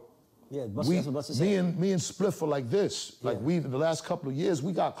Star, yeah, me and Spliff were like this. Yeah. Like, the last couple of years,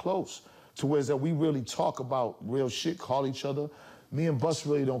 we got close to where that we really talk about real shit, call each other. Me and Bus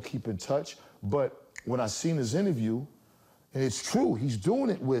really don't keep in touch. But when I seen his interview, and it's true, he's doing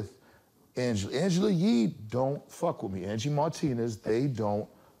it with Angela. Angela Yee don't fuck with me. Angie Martinez, they don't.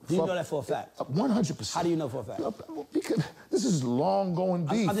 Do you know that for a fact? 100%. How do you know for a fact? Because this is long-going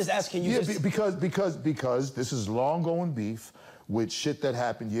beef. I'm just asking you. Yeah, because this is long-going beef with shit that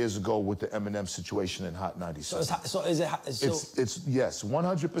happened years ago with the Eminem situation in Hot 97. It's yes,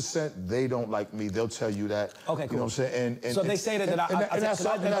 100%. They don't like me. They'll tell you that. Okay, cool. You know what I'm saying? And so they say that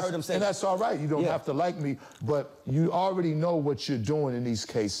I've never heard them say. And that's all right. You don't have to like me, but you already know what you're doing in these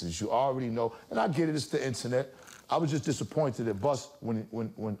cases. You already know, and I get it. It's the internet. I was just disappointed at Bus when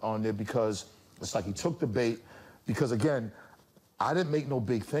on there because it's like he took the bait. Because again, I didn't make no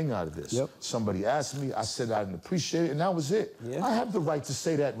big thing out of this. Yep. Somebody asked me, I said I didn't appreciate it, and that was it. Yeah. I have the right to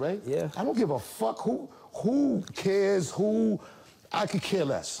say that, Ray. Yeah. I don't give a fuck who cares, I could care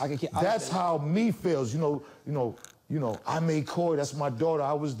less. That's how me feels. You know, You know, I made Coy, that's my daughter.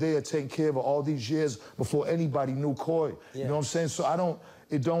 I was there taking care of her all these years before anybody knew Coy. You know what I'm saying? So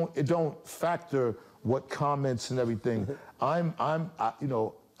it don't factor what comments and everything. You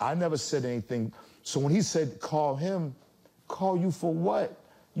know, I never said anything. So when he said, call him, call you for what?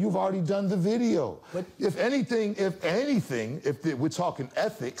 You've already done the video. But if anything, if we're talking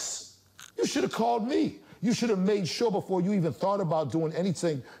ethics, you should have called me. You should have made sure before you even thought about doing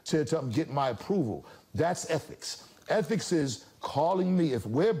anything to get my approval. That's ethics. Ethics is calling me. If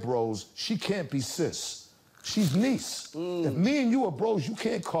we're bros, she can't be sis. She's niece. If me and you are bros, you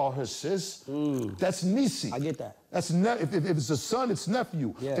can't call her sis. That's niecey. I get that. That's if it's a son, it's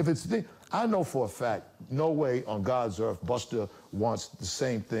nephew. Yeah. If it's I know for a fact, no way on God's earth Busta wants the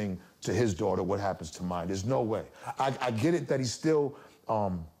same thing to his daughter what happens to mine. There's no way. I get it that he's still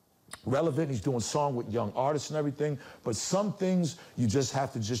relevant. He's doing song with young artists and everything, but some things you just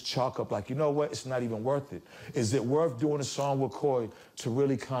have to just chalk up like, you know what, it's not even worth it. Is it worth doing a song with Coy to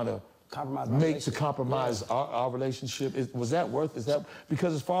really kind of compromise our relationship? Was that worth it?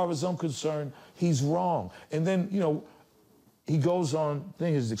 Because as far as I'm concerned, he's wrong. And then, you know, he goes on,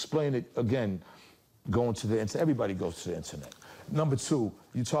 he's explained it again, going to the internet. Everybody goes to the internet. Number two,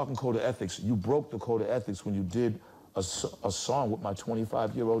 you're talking code of ethics. You broke the code of ethics when you did a song with my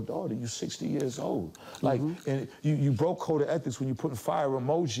 25-year-old daughter. You're 60 years old. Like, and you broke code of ethics when you putting fire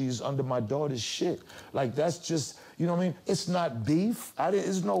emojis under my daughter's shit. Like, that's just, you know what I mean? It's not beef.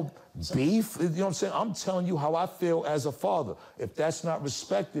 There's no beef. You know what I'm saying? I'm telling you how I feel as a father. If that's not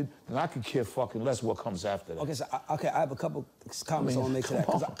respected, then I could care fucking less what comes after that. Okay, so I have a couple comments I want to make to that,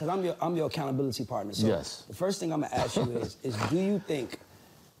 because I'm your accountability partner. So yes. The first thing I'm gonna ask you is do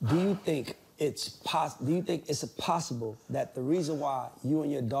you think it's possible that the reason why you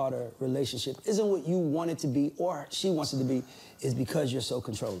and your daughter relationship isn't what you want it to be or she wants it to be is because you're so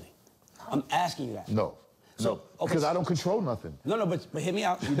controlling? I'm asking you that. No. So, because I don't control nothing. No, but hear me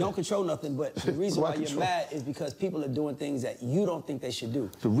out. You don't control nothing, but the reason why you're mad is because people are doing things that you don't think they should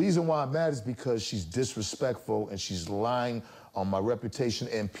do. The reason why I'm mad is because she's disrespectful and she's lying on my reputation,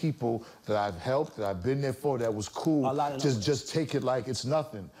 and people that I've helped, that I've been there for, that was cool, just take it like it's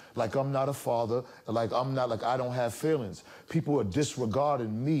nothing. Like I'm not a father, like I don't have feelings. People are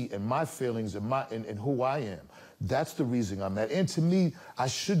disregarding me and my feelings and who I am. That's the reason I'm mad. And to me, I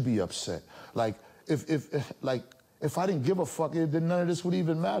should be upset. Like, if I didn't give a fuck, then none of this would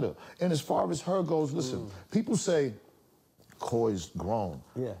even matter. And as far as her goes, listen, people say Coy's grown.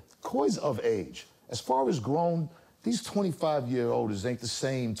 Yeah. Coy's of age. As far as grown, these 25-year-olds ain't the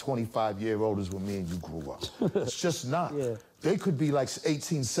same 25-year-olds when me and you grew up. It's just not. Yeah. They could be like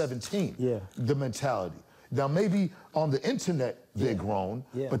 18, 17, yeah. The mentality. Now, maybe on the internet, they're grown,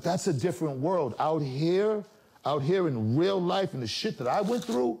 but that's a different world. Out here in real life and the shit that I went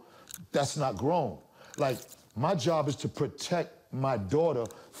through, that's not grown. Like, my job is to protect my daughter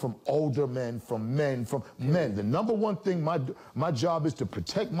from older men, from men. The number one thing, my job is to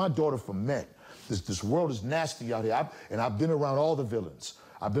protect my daughter from men. This world is nasty out here, and I've been around all the villains.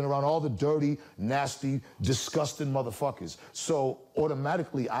 I've been around all the dirty, nasty, disgusting motherfuckers. So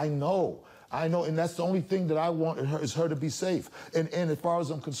automatically, I know, and that's the only thing that I want is her to be safe. And as far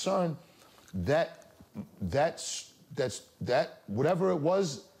as I'm concerned, that whatever it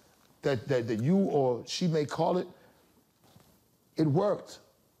was that you or she may call it, it worked.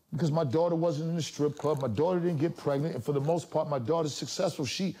 Because my daughter wasn't in the strip club, my daughter didn't get pregnant, and for the most part, my daughter's successful.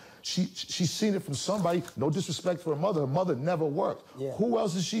 She's seen it from somebody. No disrespect for her mother never worked. Yeah. Who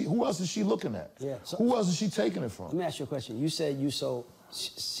else is she looking at? Yeah. So, who else is she taking it from? Let me ask you a question. You said you sold,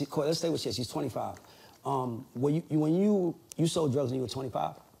 let's stay with she's 25. When you sold drugs when you were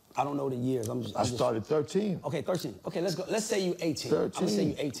 25? I don't know the years. I started 13. Okay, 13. Okay, let's go. Let's say you're 18. 13. I'm gonna say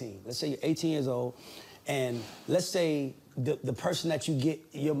you're 18. Let's say you're 18 years old, and let's say the person that you get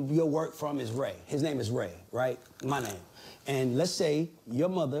your work from is Ray. His name is Ray, right? My name. And let's say your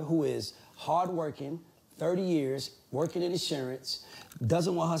mother, who is hardworking, 30 years, working in insurance,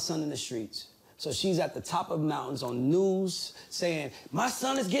 doesn't want her son in the streets. So she's at the top of mountains on news saying, my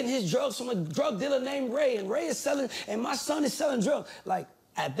son is getting his drugs from a drug dealer named Ray, and Ray is selling, and my son is selling drugs. Like,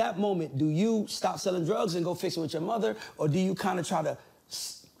 at that moment, do you stop selling drugs and go fix it with your mother, or do you kind of try to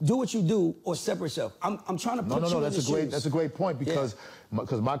do what you do or separate yourself? I'm trying to put you in the shoes. That's a great point because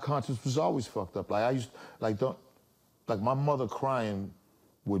my conscience was always fucked up. Like I used like my mother crying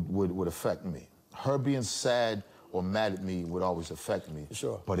would affect me. Her being sad or mad at me would always affect me.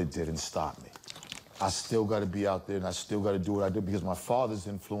 Sure. But it didn't stop me. I still got to be out there and I still got to do what I do because my father's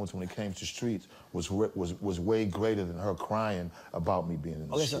influence when it came to streets was way greater than her crying about me being in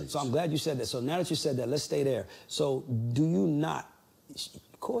the streets. So I'm glad you said that. So now that you said that, let's stay there. So do you not,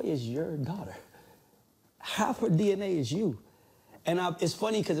 Coy is your daughter. half her DNA is you. And it's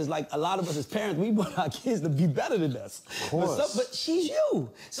funny because it's like a lot of us as parents, we want our kids to be better than us. Of course. But she's you.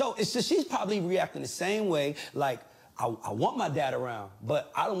 So it's just, she's probably reacting the same way. Like, I want my dad around,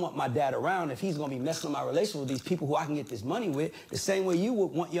 but I don't want my dad around if he's gonna be messing up my relationship with these people who I can get this money with. The same way you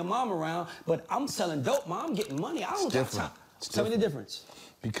would want your mom around, but I'm selling dope, Mom, I'm getting money. I don't got time. Tell me the difference.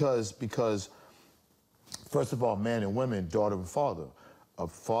 Because first of all, man and women, daughter and father, a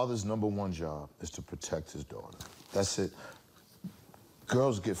father's #1 job is to protect his daughter. That's it.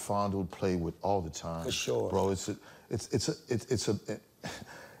 Girls get fondled, played with all the time. For sure, bro.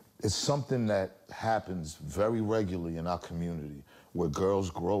 It's something that happens very regularly in our community, where girls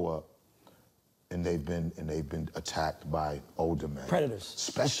grow up and they've been attacked by older men. Predators.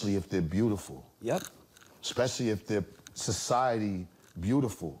 Especially if they're beautiful. Yep. Especially if they're society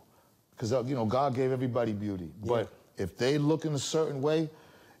beautiful. Because, you know, God gave everybody beauty. Yeah. But if they look in a certain way,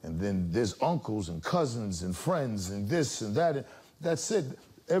 and then there's uncles and cousins and friends and this and that, and that's it.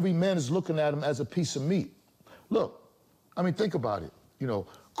 Every man is looking at him as a piece of meat. Look, I mean, think about it. You know,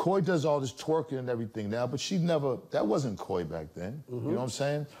 Coy does all this twerking and everything now, but that wasn't Coy back then. Mm-hmm. You know what I'm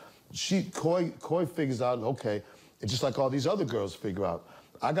saying? Coy figures out, okay, it's just like all these other girls figure out,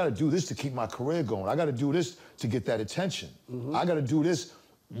 I gotta do this to keep my career going. I gotta do this to get that attention. Mm-hmm. I gotta do this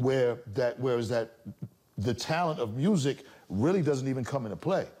whereas the talent of music really doesn't even come into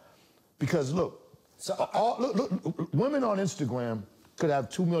play. Because look, look, women on Instagram could have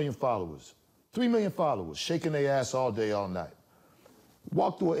 2 million followers, 3 million followers, shaking their ass all day, all night.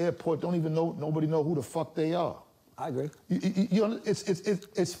 Walk through an airport, don't even know, nobody know who the fuck they are. I agree.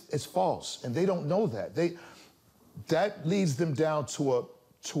 It's false, and they don't know that. That leads them down to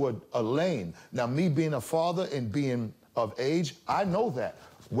a lane. Now, me being a father and being of age, I know that.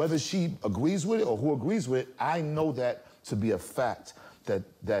 Whether she agrees with it or who agrees with it, I know that to be a fact.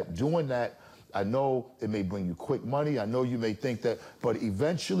 That doing that, I know it may bring you quick money. I know you may think that, but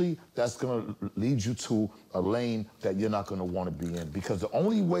eventually that's going to lead you to a lane that you're not going to want to be in. Because the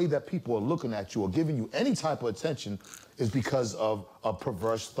only way that people are looking at you or giving you any type of attention is because of a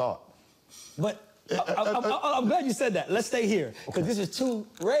perverse thought. But I'm glad you said that. Let's stay here. Because this is two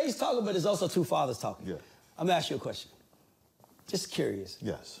Ray's talking, but there's also two fathers talking. Yeah. I'm going to ask you a question. Just curious.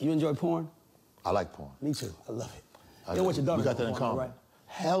 Yes. You enjoy porn? I like porn. Me too. I love it. You know what your daughter We got that in porn, common. Right?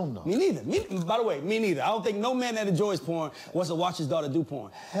 Hell no. Me neither. By the way, me neither. I don't think no man that enjoys porn wants to watch his daughter do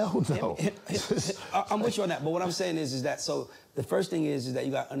porn. Hell no. I'm with you on that. But what I'm saying is that, so the first thing is that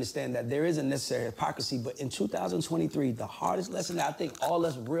you got to understand that there is a necessary hypocrisy. But in 2023, the hardest lesson that I think all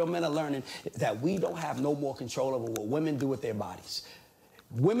us real men are learning is that we don't have no more control over what women do with their bodies.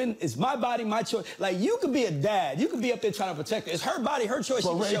 Women, it's my body, my choice. Like, you could be a dad. You could be up there trying to protect her. It's her body, her choice.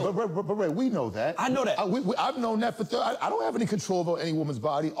 But Ray, we know that. I know that. I've known that for I don't have any control over any woman's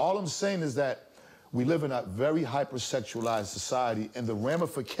body. All I'm saying is that we live in a very hypersexualized society, and the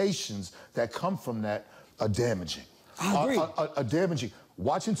ramifications that come from that are damaging. I agree. Are damaging.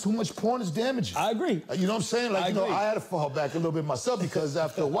 Watching too much porn is damaging. I agree. You know what I'm saying? Like, I had to fall back a little bit myself because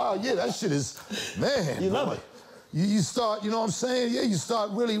after a while, that shit is, man. You love it. You start, you know what I'm saying? Yeah, you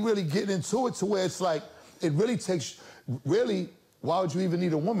start really, really getting into it to where it's like, it really takes, why would you even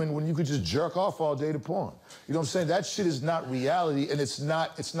need a woman when you could just jerk off all day to porn? You know what I'm saying? That shit is not reality, and it's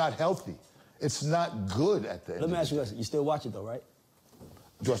not healthy. It's not good at the end. Let me ask you a question. You still watch it though, right?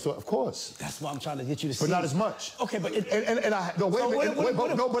 Do I still? Of course. That's why I'm trying to get you to see. But not as much. Okay, but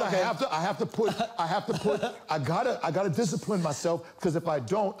I gotta discipline myself, because if I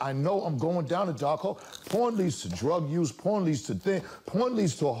don't, I know I'm going down a dark hole. Porn leads to drug use. Porn leads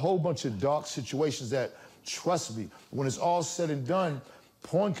to a whole bunch of dark situations that, trust me, when it's all said and done,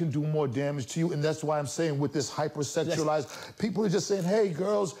 porn can do more damage to you, and that's why I'm saying with this hypersexualized, people are just saying, hey,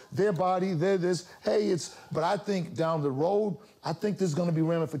 girls, their body, they're this, hey, but I think down the road, I think there's gonna be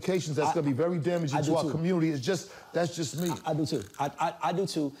ramifications that's gonna be very damaging to our community. That's just me. I do too. I do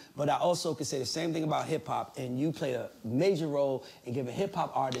too, but I also can say the same thing about hip hop, and you played a major role in giving hip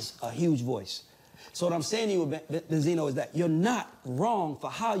hop artists a huge voice. So what I'm saying to you, Benziino, is that you're not wrong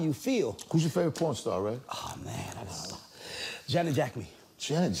for how you feel. Who's your favorite porn star, right? Oh man, I got a lot. Janet Jackman.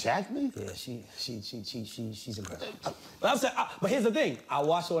 Janet Jackman? Yeah, she's incredible. But here's the thing. I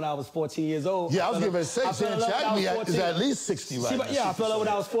watched her when I was 14 years old. Yeah, I was going to say, Janet Jackman is at least 60 right now. Yeah, I fell in love when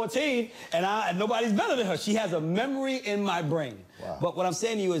I was 14, and nobody's better than her. She has a memory in my brain. Wow. But what I'm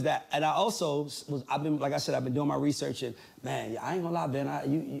saying to you is that, and I also I've been doing my research, and man, I ain't gonna lie,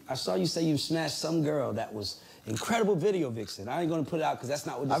 Ben, I saw you say you smashed some girl that was incredible video vixen. I ain't gonna put it out because that's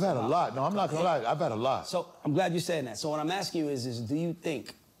not what this is about. I've had a lot. No, I'm not gonna lie. I've had a lot. So I'm glad you're saying that. So what I'm asking you is do you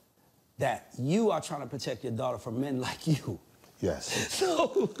think that you are trying to protect your daughter from men like you? Yes.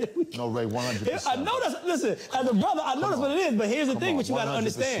 So, no, Ray, 100%. I know that's, listen, as a brother, I know that's what it is, but here's the thing, what you got to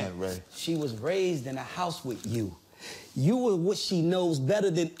understand. Ray. She was raised in a house with you. You are what she knows better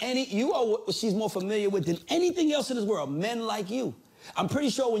than you are what she's more familiar with than anything else in this world, men like you. I'm pretty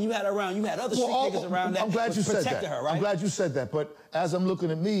sure when you had her around, you had other street niggas around that protected her, right? I'm glad you said that, but as I'm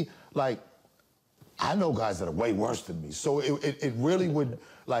looking at me, like, I know guys that are way worse than me, so it really would,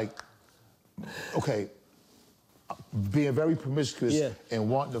 like, okay, being very promiscuous and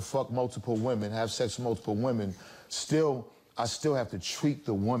wanting to fuck multiple women, have sex with multiple women, I still have to treat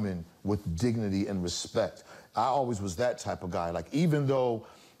the woman with dignity and respect. I always was that type of guy. Like, even though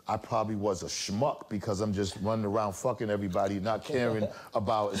I probably was a schmuck because I'm just running around fucking everybody, not caring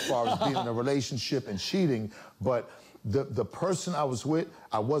about as far as being in a relationship and cheating, but the person I was with,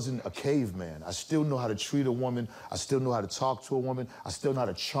 I wasn't a caveman. I still know how to treat a woman. I still know how to talk to a woman. I still know how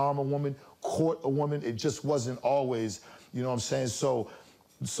to charm a woman, court a woman. It just wasn't always, you know what I'm saying? So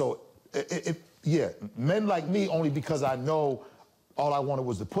men like me only because I know all I wanted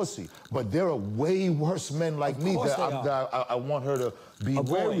was the pussy. But there are way worse men like me that I want her to be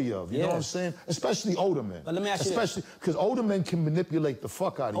wary of. You know what I'm saying? Especially older men. But let me ask you Especially because older men can manipulate the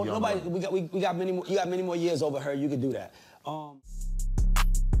fuck out of young men. We got many more. You got many more years over her. You could do that.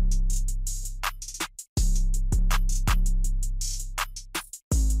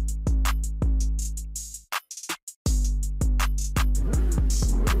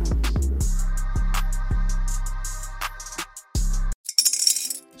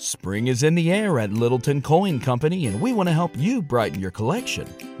 Spring is in the air at Littleton Coin Company, and we want to help you brighten your collection.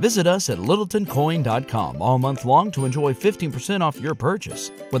 Visit us at littletoncoin.com all month long to enjoy 15% off your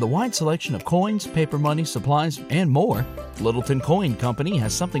purchase. With a wide selection of coins, paper money, supplies, and more, Littleton Coin Company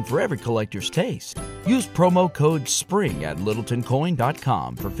has something for every collector's taste. Use promo code SPRING at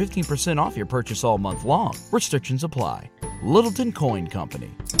littletoncoin.com for 15% off your purchase all month long. Restrictions apply. Littleton Coin Company.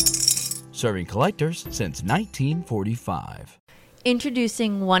 Serving collectors since 1945.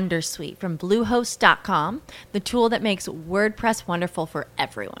 Introducing Wondersuite from Bluehost.com, the tool that makes WordPress wonderful for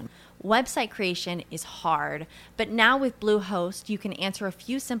everyone. Website creation is hard, but now with Bluehost, you can answer a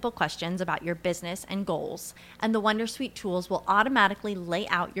few simple questions about your business and goals, and the Wondersuite tools will automatically lay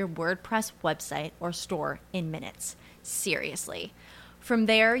out your WordPress website or store in minutes. Seriously. From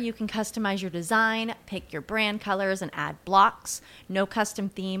there, you can customize your design, pick your brand colors, and add blocks. No custom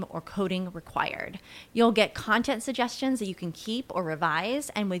theme or coding required. You'll get content suggestions that you can keep or revise,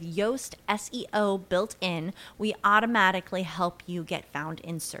 and with Yoast SEO built in, we automatically help you get found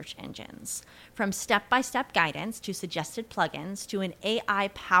in search engines. From step-by-step guidance to suggested plugins to an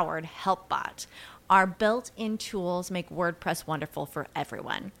AI-powered help bot, our built-in tools make WordPress wonderful for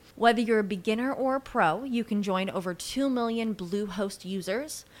everyone. Whether you're a beginner or a pro, you can join over 2 million Bluehost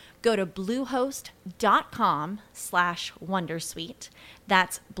users. Go to bluehost.com/wondersuite.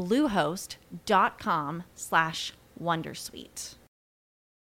 That's bluehost.com/wondersuite.